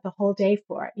block out the whole day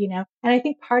for it, And I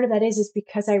think part of that is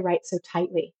because I write so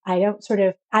tightly. I don't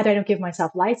either I don't give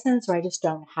myself license or I just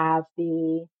don't have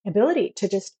the ability to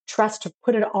just trust to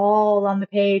put it all on the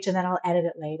page and then I'll edit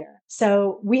it later.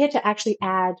 So we had to actually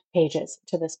add pages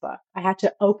to this book. I had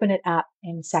to open it up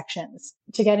in sections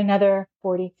to get another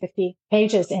 40, 50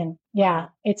 pages in. Yeah,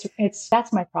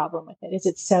 that's my problem with it, is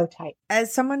it's so tight.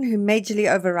 As someone who majorly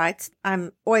overwrites,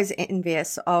 I'm always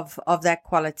envious of that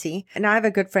quality. And I have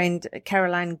a good friend,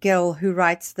 Caroline Gill, who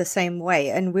writes the same way.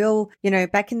 And we'll,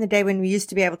 back in the day when we used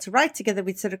to be able to write together,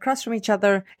 we'd sit across from each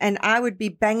other and I would be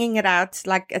banging it out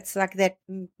like it's like that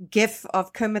gif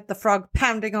of Kermit the Frog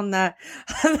pounding on the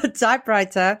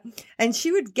typewriter. And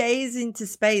she would gaze into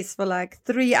space for like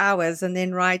 3 hours and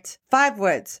then write 5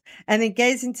 words and then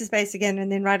gaze into space again and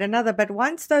then write another. But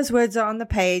once those words are on the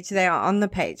page, they are on the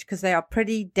page because they are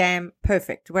pretty damn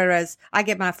perfect. Whereas I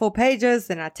get my 4 pages,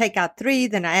 then I take out 3,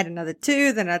 then I add another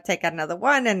 2, then I take out another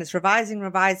 1 and it's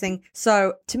revising.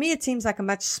 So to me, it seems like a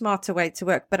much smarter way to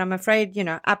work, but I'm afraid,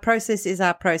 our process is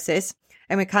our process.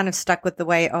 And we're kind of stuck with the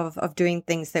way of doing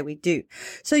things that we do.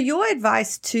 So your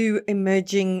advice to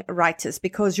emerging writers,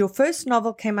 because your first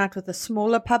novel came out with a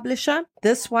smaller publisher.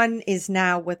 This one is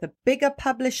now with a bigger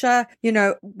publisher.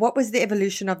 What was the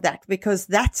evolution of that? Because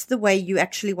that's the way you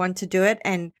actually want to do it.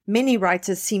 And many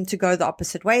writers seem to go the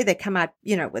opposite way. They come out,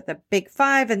 with a big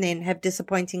 5 and then have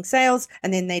disappointing sales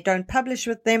and then they don't publish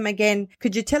with them again.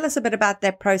 Could you tell us a bit about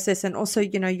that process and also,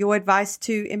 your advice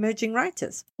to emerging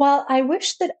writers? Well, I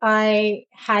wish that I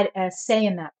had a say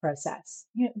in that process.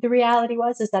 The reality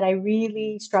is that I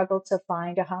really struggled to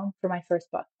find a home for my first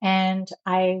book. And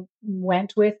I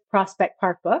went with Prospect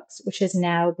Park Books, which has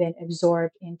now been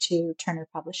absorbed into Turner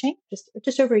Publishing.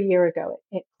 Just over a year ago,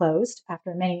 it closed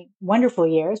after many wonderful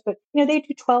years, but they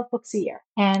do 12 books a year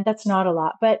and that's not a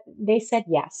lot, but they said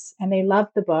yes and they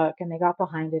loved the book and they got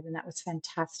behind it and that was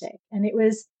fantastic. And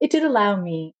it did allow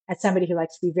me, as somebody who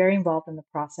likes to be very involved in the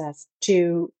process,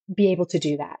 to be able to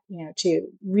do that, to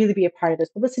really be a part of those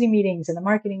publicity meetings and the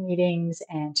marketing meetings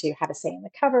and to have a say in the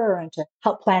cover and to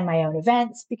help plan my own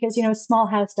events because, a small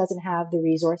house doesn't have the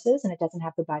resources and it doesn't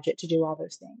have the budget to do all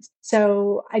those things.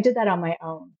 So I did that on my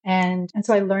own. And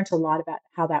so I learned a lot about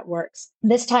how that works.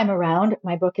 This time around,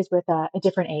 my book is with a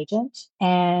different agent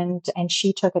and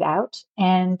she took it out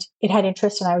and it had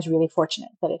interest. And I was really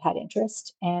fortunate that it had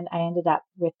interest. And I ended up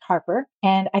with Harper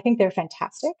and I think they're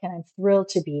fantastic and I'm thrilled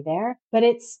to be there. But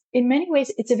in many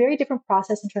ways, it's a very different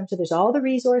process in terms of there's all the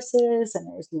resources and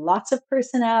there's lots of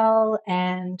personnel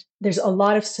and there's a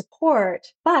lot of support,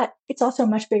 but it's also a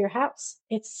much bigger house.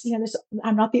 It's,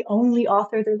 I'm not the only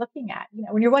author they're looking at.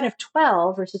 When you're one of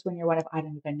 12 versus when you're one of, I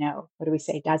don't even know, what do we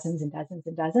say, dozens and dozens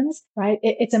and dozens, right?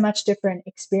 It's a much different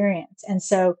experience. And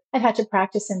so I've had to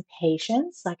practice in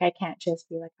patience. Like I can't just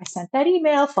be like, I sent that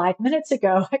email 5 minutes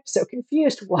ago. I'm so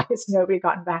confused. Why has nobody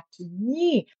gotten back to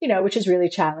me? Which is really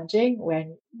challenging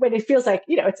when it feels like,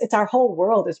 it's our whole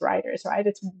world as writers, right?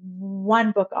 It's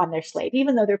one book on their slate,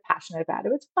 even though they're passionate about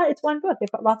it. It's one book.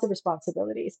 They've got lots of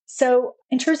responsibilities. So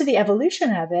in terms of the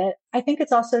evolution of it, I think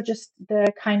it's also just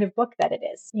the kind of book that it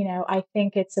is. I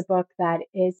think it's a book that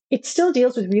it still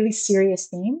deals with really serious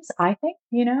themes. I think,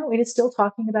 it is still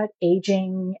talking about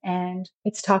aging and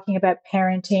it's talking about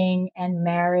parenting and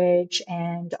marriage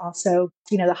and also,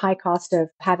 the high cost of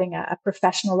having a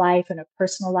professional life and a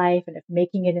personal life and of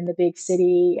making it in the big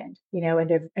city and,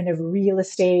 and of real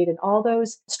estate and all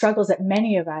those struggles that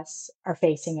many of us are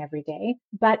facing every day,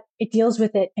 but it deals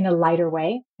with it in a lighter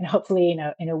way and hopefully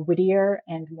in a wittier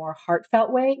and more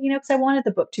heartfelt way, because I wanted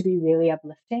the book to be really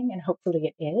uplifting and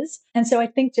hopefully it is. And so I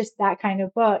think just that kind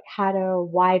of book had a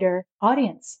wider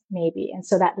audience maybe. And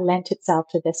so that lent itself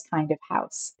to this kind of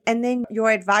house. And then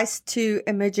your advice to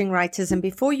emerging writers. And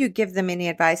before you give them any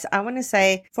advice, I want to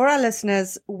say for our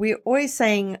listeners, we're always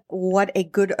saying what a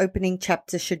good opening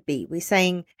chapter should be. We're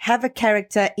saying have a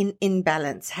character in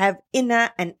imbalance, have inner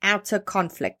and outer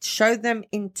conflict, show them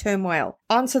in turmoil,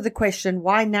 answer the question,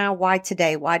 why now? Why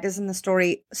today? Why doesn't the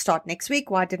story start next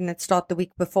week? Why didn't it start the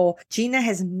week before? Gina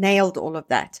has nailed all of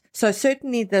that. So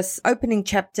certainly this opening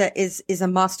chapter is a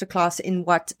masterclass in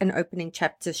what an opening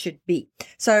chapter should be.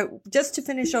 So just to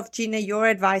finish off, Gina, your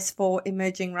advice for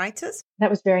emerging writers? That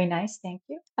was very nice. Thank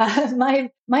you.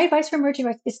 My advice for emerging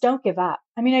writers is don't give up.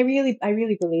 I mean, I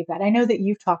really believe that. I know that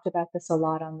you've talked about this a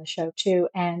lot on the show too.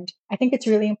 And I think it's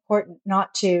really important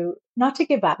not to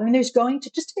give up. I mean, there's going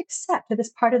to just to accept that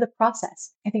this part of the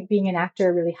process. I think being an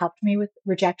actor really helped me with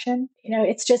rejection.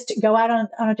 It's just go out on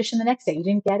audition the next day. You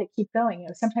didn't get it, keep going.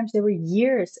 Sometimes there were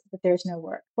years that there's no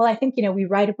work. Well, I think, we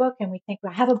write a book and we think,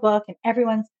 well, I have a book and I'm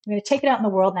going to take it out in the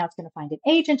world. Now it's going to find an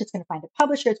agent. It's going to find a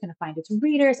publisher. It's going to find its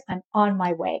readers. I'm on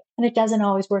my way. And it doesn't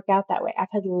always work out that way. I've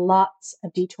had lots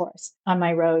of detours on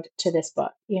my road to this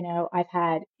book. I've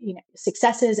had,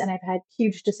 successes and I've had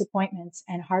huge disappointments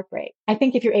and heartbreak. I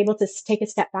think if you're able to take a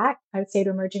step back, I would say to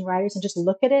emerging writers and just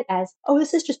look at it as, oh,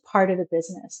 this is just part of the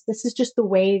business. This is just the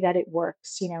way that it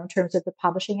works, in terms of the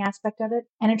publishing aspect of it.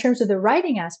 And in terms of the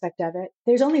writing aspect of it,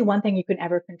 there's only one thing you can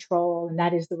ever control, and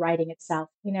that is the writing itself.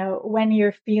 When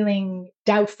you're feeling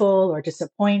doubtful or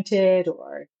disappointed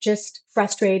or just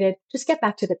frustrated, just get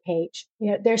back to the page.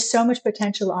 There's so much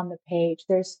potential on the page.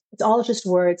 It's all just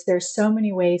words. There's so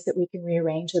many ways that we can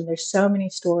rearrange them. There's so many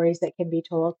stories that can be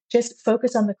told. Just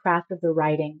focus on the craft of the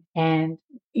writing. And,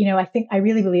 I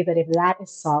really believe that if that is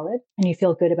solid and you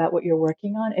feel good about what you're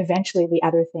working on, eventually the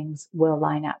other things will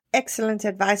line up. Excellent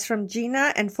advice from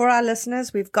Gina. And for our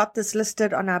listeners, we've got this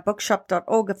listed on our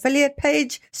bookshop.org affiliate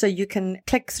page. So you can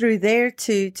click through there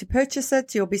to purchase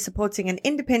it. You'll be supporting an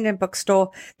independent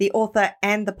bookstore, the author,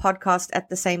 and the podcast at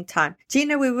the same time.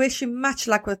 Gina, we wish you much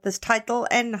luck with this title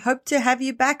and hope to have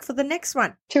you back for the next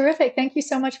one. Terrific. Thank you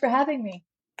so much for having me.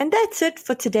 And that's it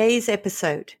for today's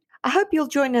episode. I hope you'll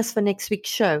join us for next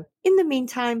week's show. In the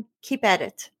meantime, keep at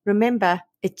it. Remember,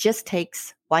 it just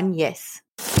takes one yes.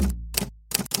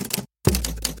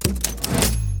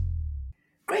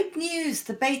 Great news!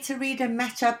 The beta reader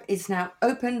matchup is now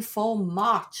open for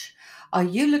March. Are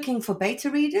you looking for beta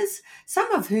readers,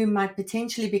 some of whom might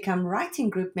potentially become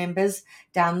writing group members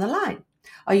down the line?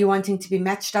 Are you wanting to be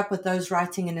matched up with those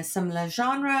writing in a similar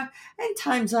genre and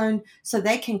time zone so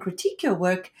they can critique your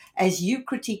work as you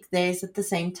critique theirs at the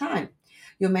same time?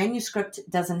 Your manuscript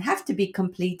doesn't have to be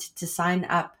complete to sign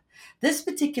up. This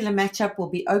particular matchup will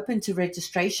be open to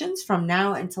registrations from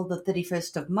now until the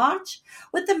 31st of March,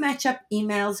 with the matchup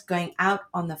emails going out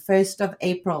on the 1st of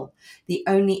April. The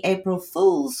only April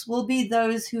Fools will be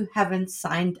those who haven't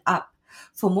signed up.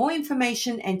 For more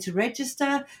information and to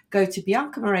register, go to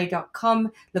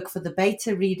biancamarais.com, look for the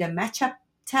Beta Reader Matchup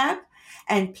tab,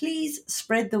 and please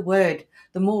spread the word.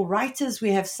 The more writers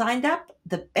we have signed up,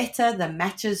 the better the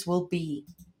matches will be.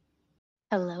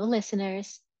 Hello,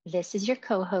 listeners. This is your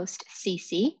co-host,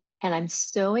 Cece, and I'm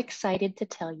so excited to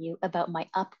tell you about my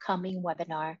upcoming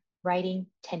webinar, Writing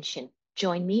Tension.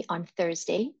 Join me on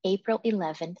Thursday, April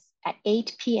 11th at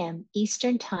 8 p.m.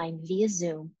 Eastern Time via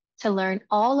Zoom to learn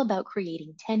all about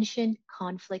creating tension,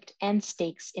 conflict, and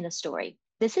stakes in a story.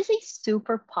 This is a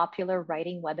super popular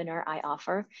writing webinar I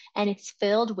offer, and it's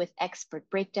filled with expert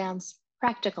breakdowns,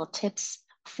 practical tips,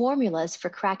 formulas for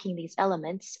cracking these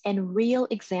elements, and real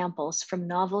examples from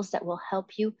novels that will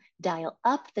help you dial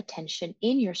up the tension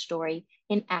in your story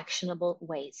in actionable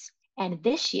ways. And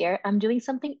this year, I'm doing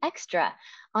something extra.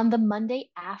 On the Monday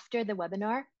after the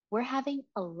webinar, we're having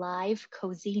a live,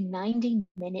 cozy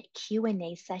 90-minute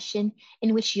Q&A session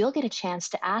in which you'll get a chance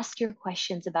to ask your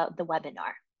questions about the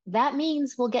webinar. That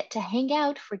means we'll get to hang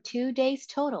out for 2 days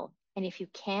total. And if you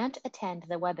can't attend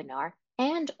the webinar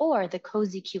and or the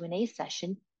cozy Q&A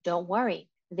session, don't worry.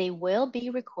 They will be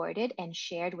recorded and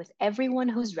shared with everyone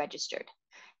who's registered.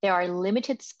 There are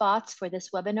limited spots for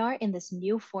this webinar in this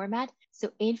new format,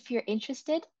 so if you're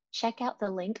interested, check out the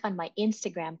link on my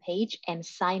Instagram page and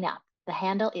sign up. The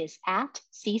handle is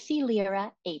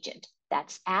 @CeCelyra Agent.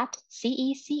 That's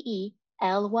 @CeCelyra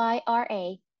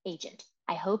Agent.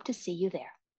 I hope to see you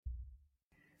there.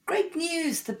 Great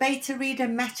news! The Beta Reader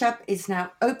Matchup is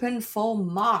now open for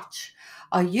March.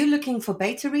 Are you looking for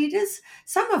beta readers,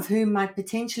 some of whom might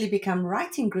potentially become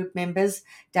writing group members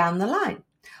down the line?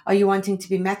 Are you wanting to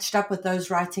be matched up with those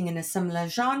writing in a similar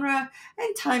genre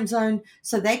and time zone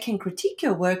so they can critique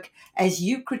your work as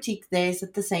you critique theirs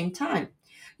at the same time?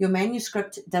 Your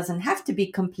manuscript doesn't have to be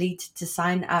complete to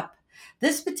sign up.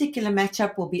 This particular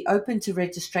matchup will be open to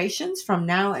registrations from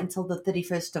now until the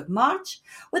 31st of March,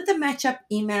 with the matchup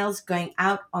emails going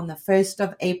out on the 1st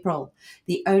of April.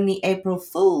 The only April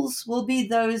Fools will be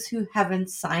those who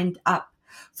haven't signed up.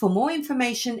 For more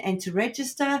information and to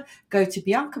register, go to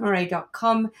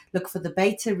biancamarais.com, look for the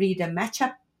Beta Reader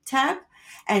Matchup tab,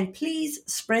 and please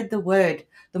spread the word.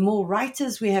 The more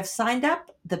writers we have signed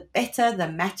up, the better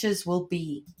the matches will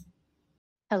be.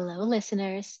 Hello,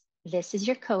 listeners. This is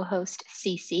your co-host,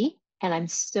 Cece, and I'm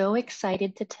so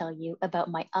excited to tell you about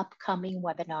my upcoming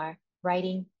webinar,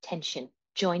 Writing Tension.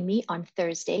 Join me on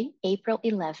Thursday, April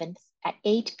 11th at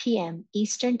 8 p.m.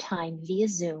 Eastern Time via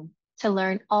Zoom to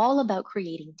learn all about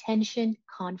creating tension,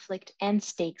 conflict, and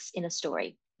stakes in a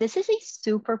story. This is a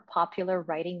super popular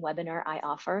writing webinar I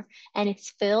offer, and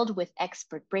it's filled with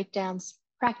expert breakdowns,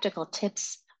 practical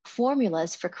tips,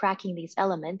 formulas for cracking these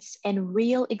elements, and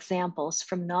real examples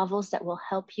from novels that will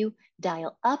help you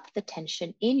dial up the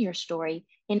tension in your story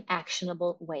in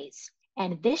actionable ways.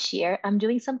 And this year, I'm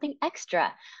doing something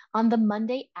extra. On the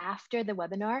Monday after the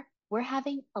webinar, we're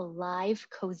having a live,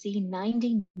 cozy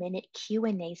 90-minute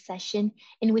Q&A session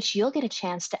in which you'll get a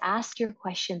chance to ask your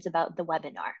questions about the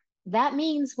webinar. That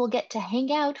means we'll get to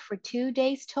hang out for 2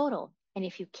 days total. And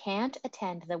if you can't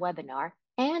attend the webinar,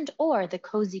 and or the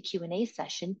cozy Q&A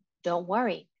session, don't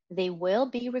worry. They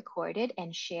will be recorded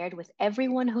and shared with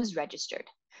everyone who's registered.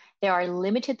 There are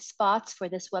limited spots for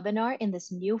this webinar in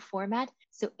this new format,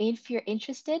 so if you're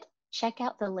interested, check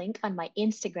out the link on my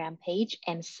Instagram page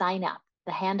and sign up.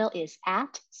 The handle is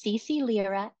at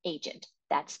CeCelyra Agent.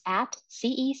 That's at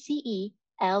CeCelyra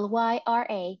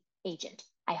Agent.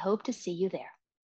 I hope to see you there.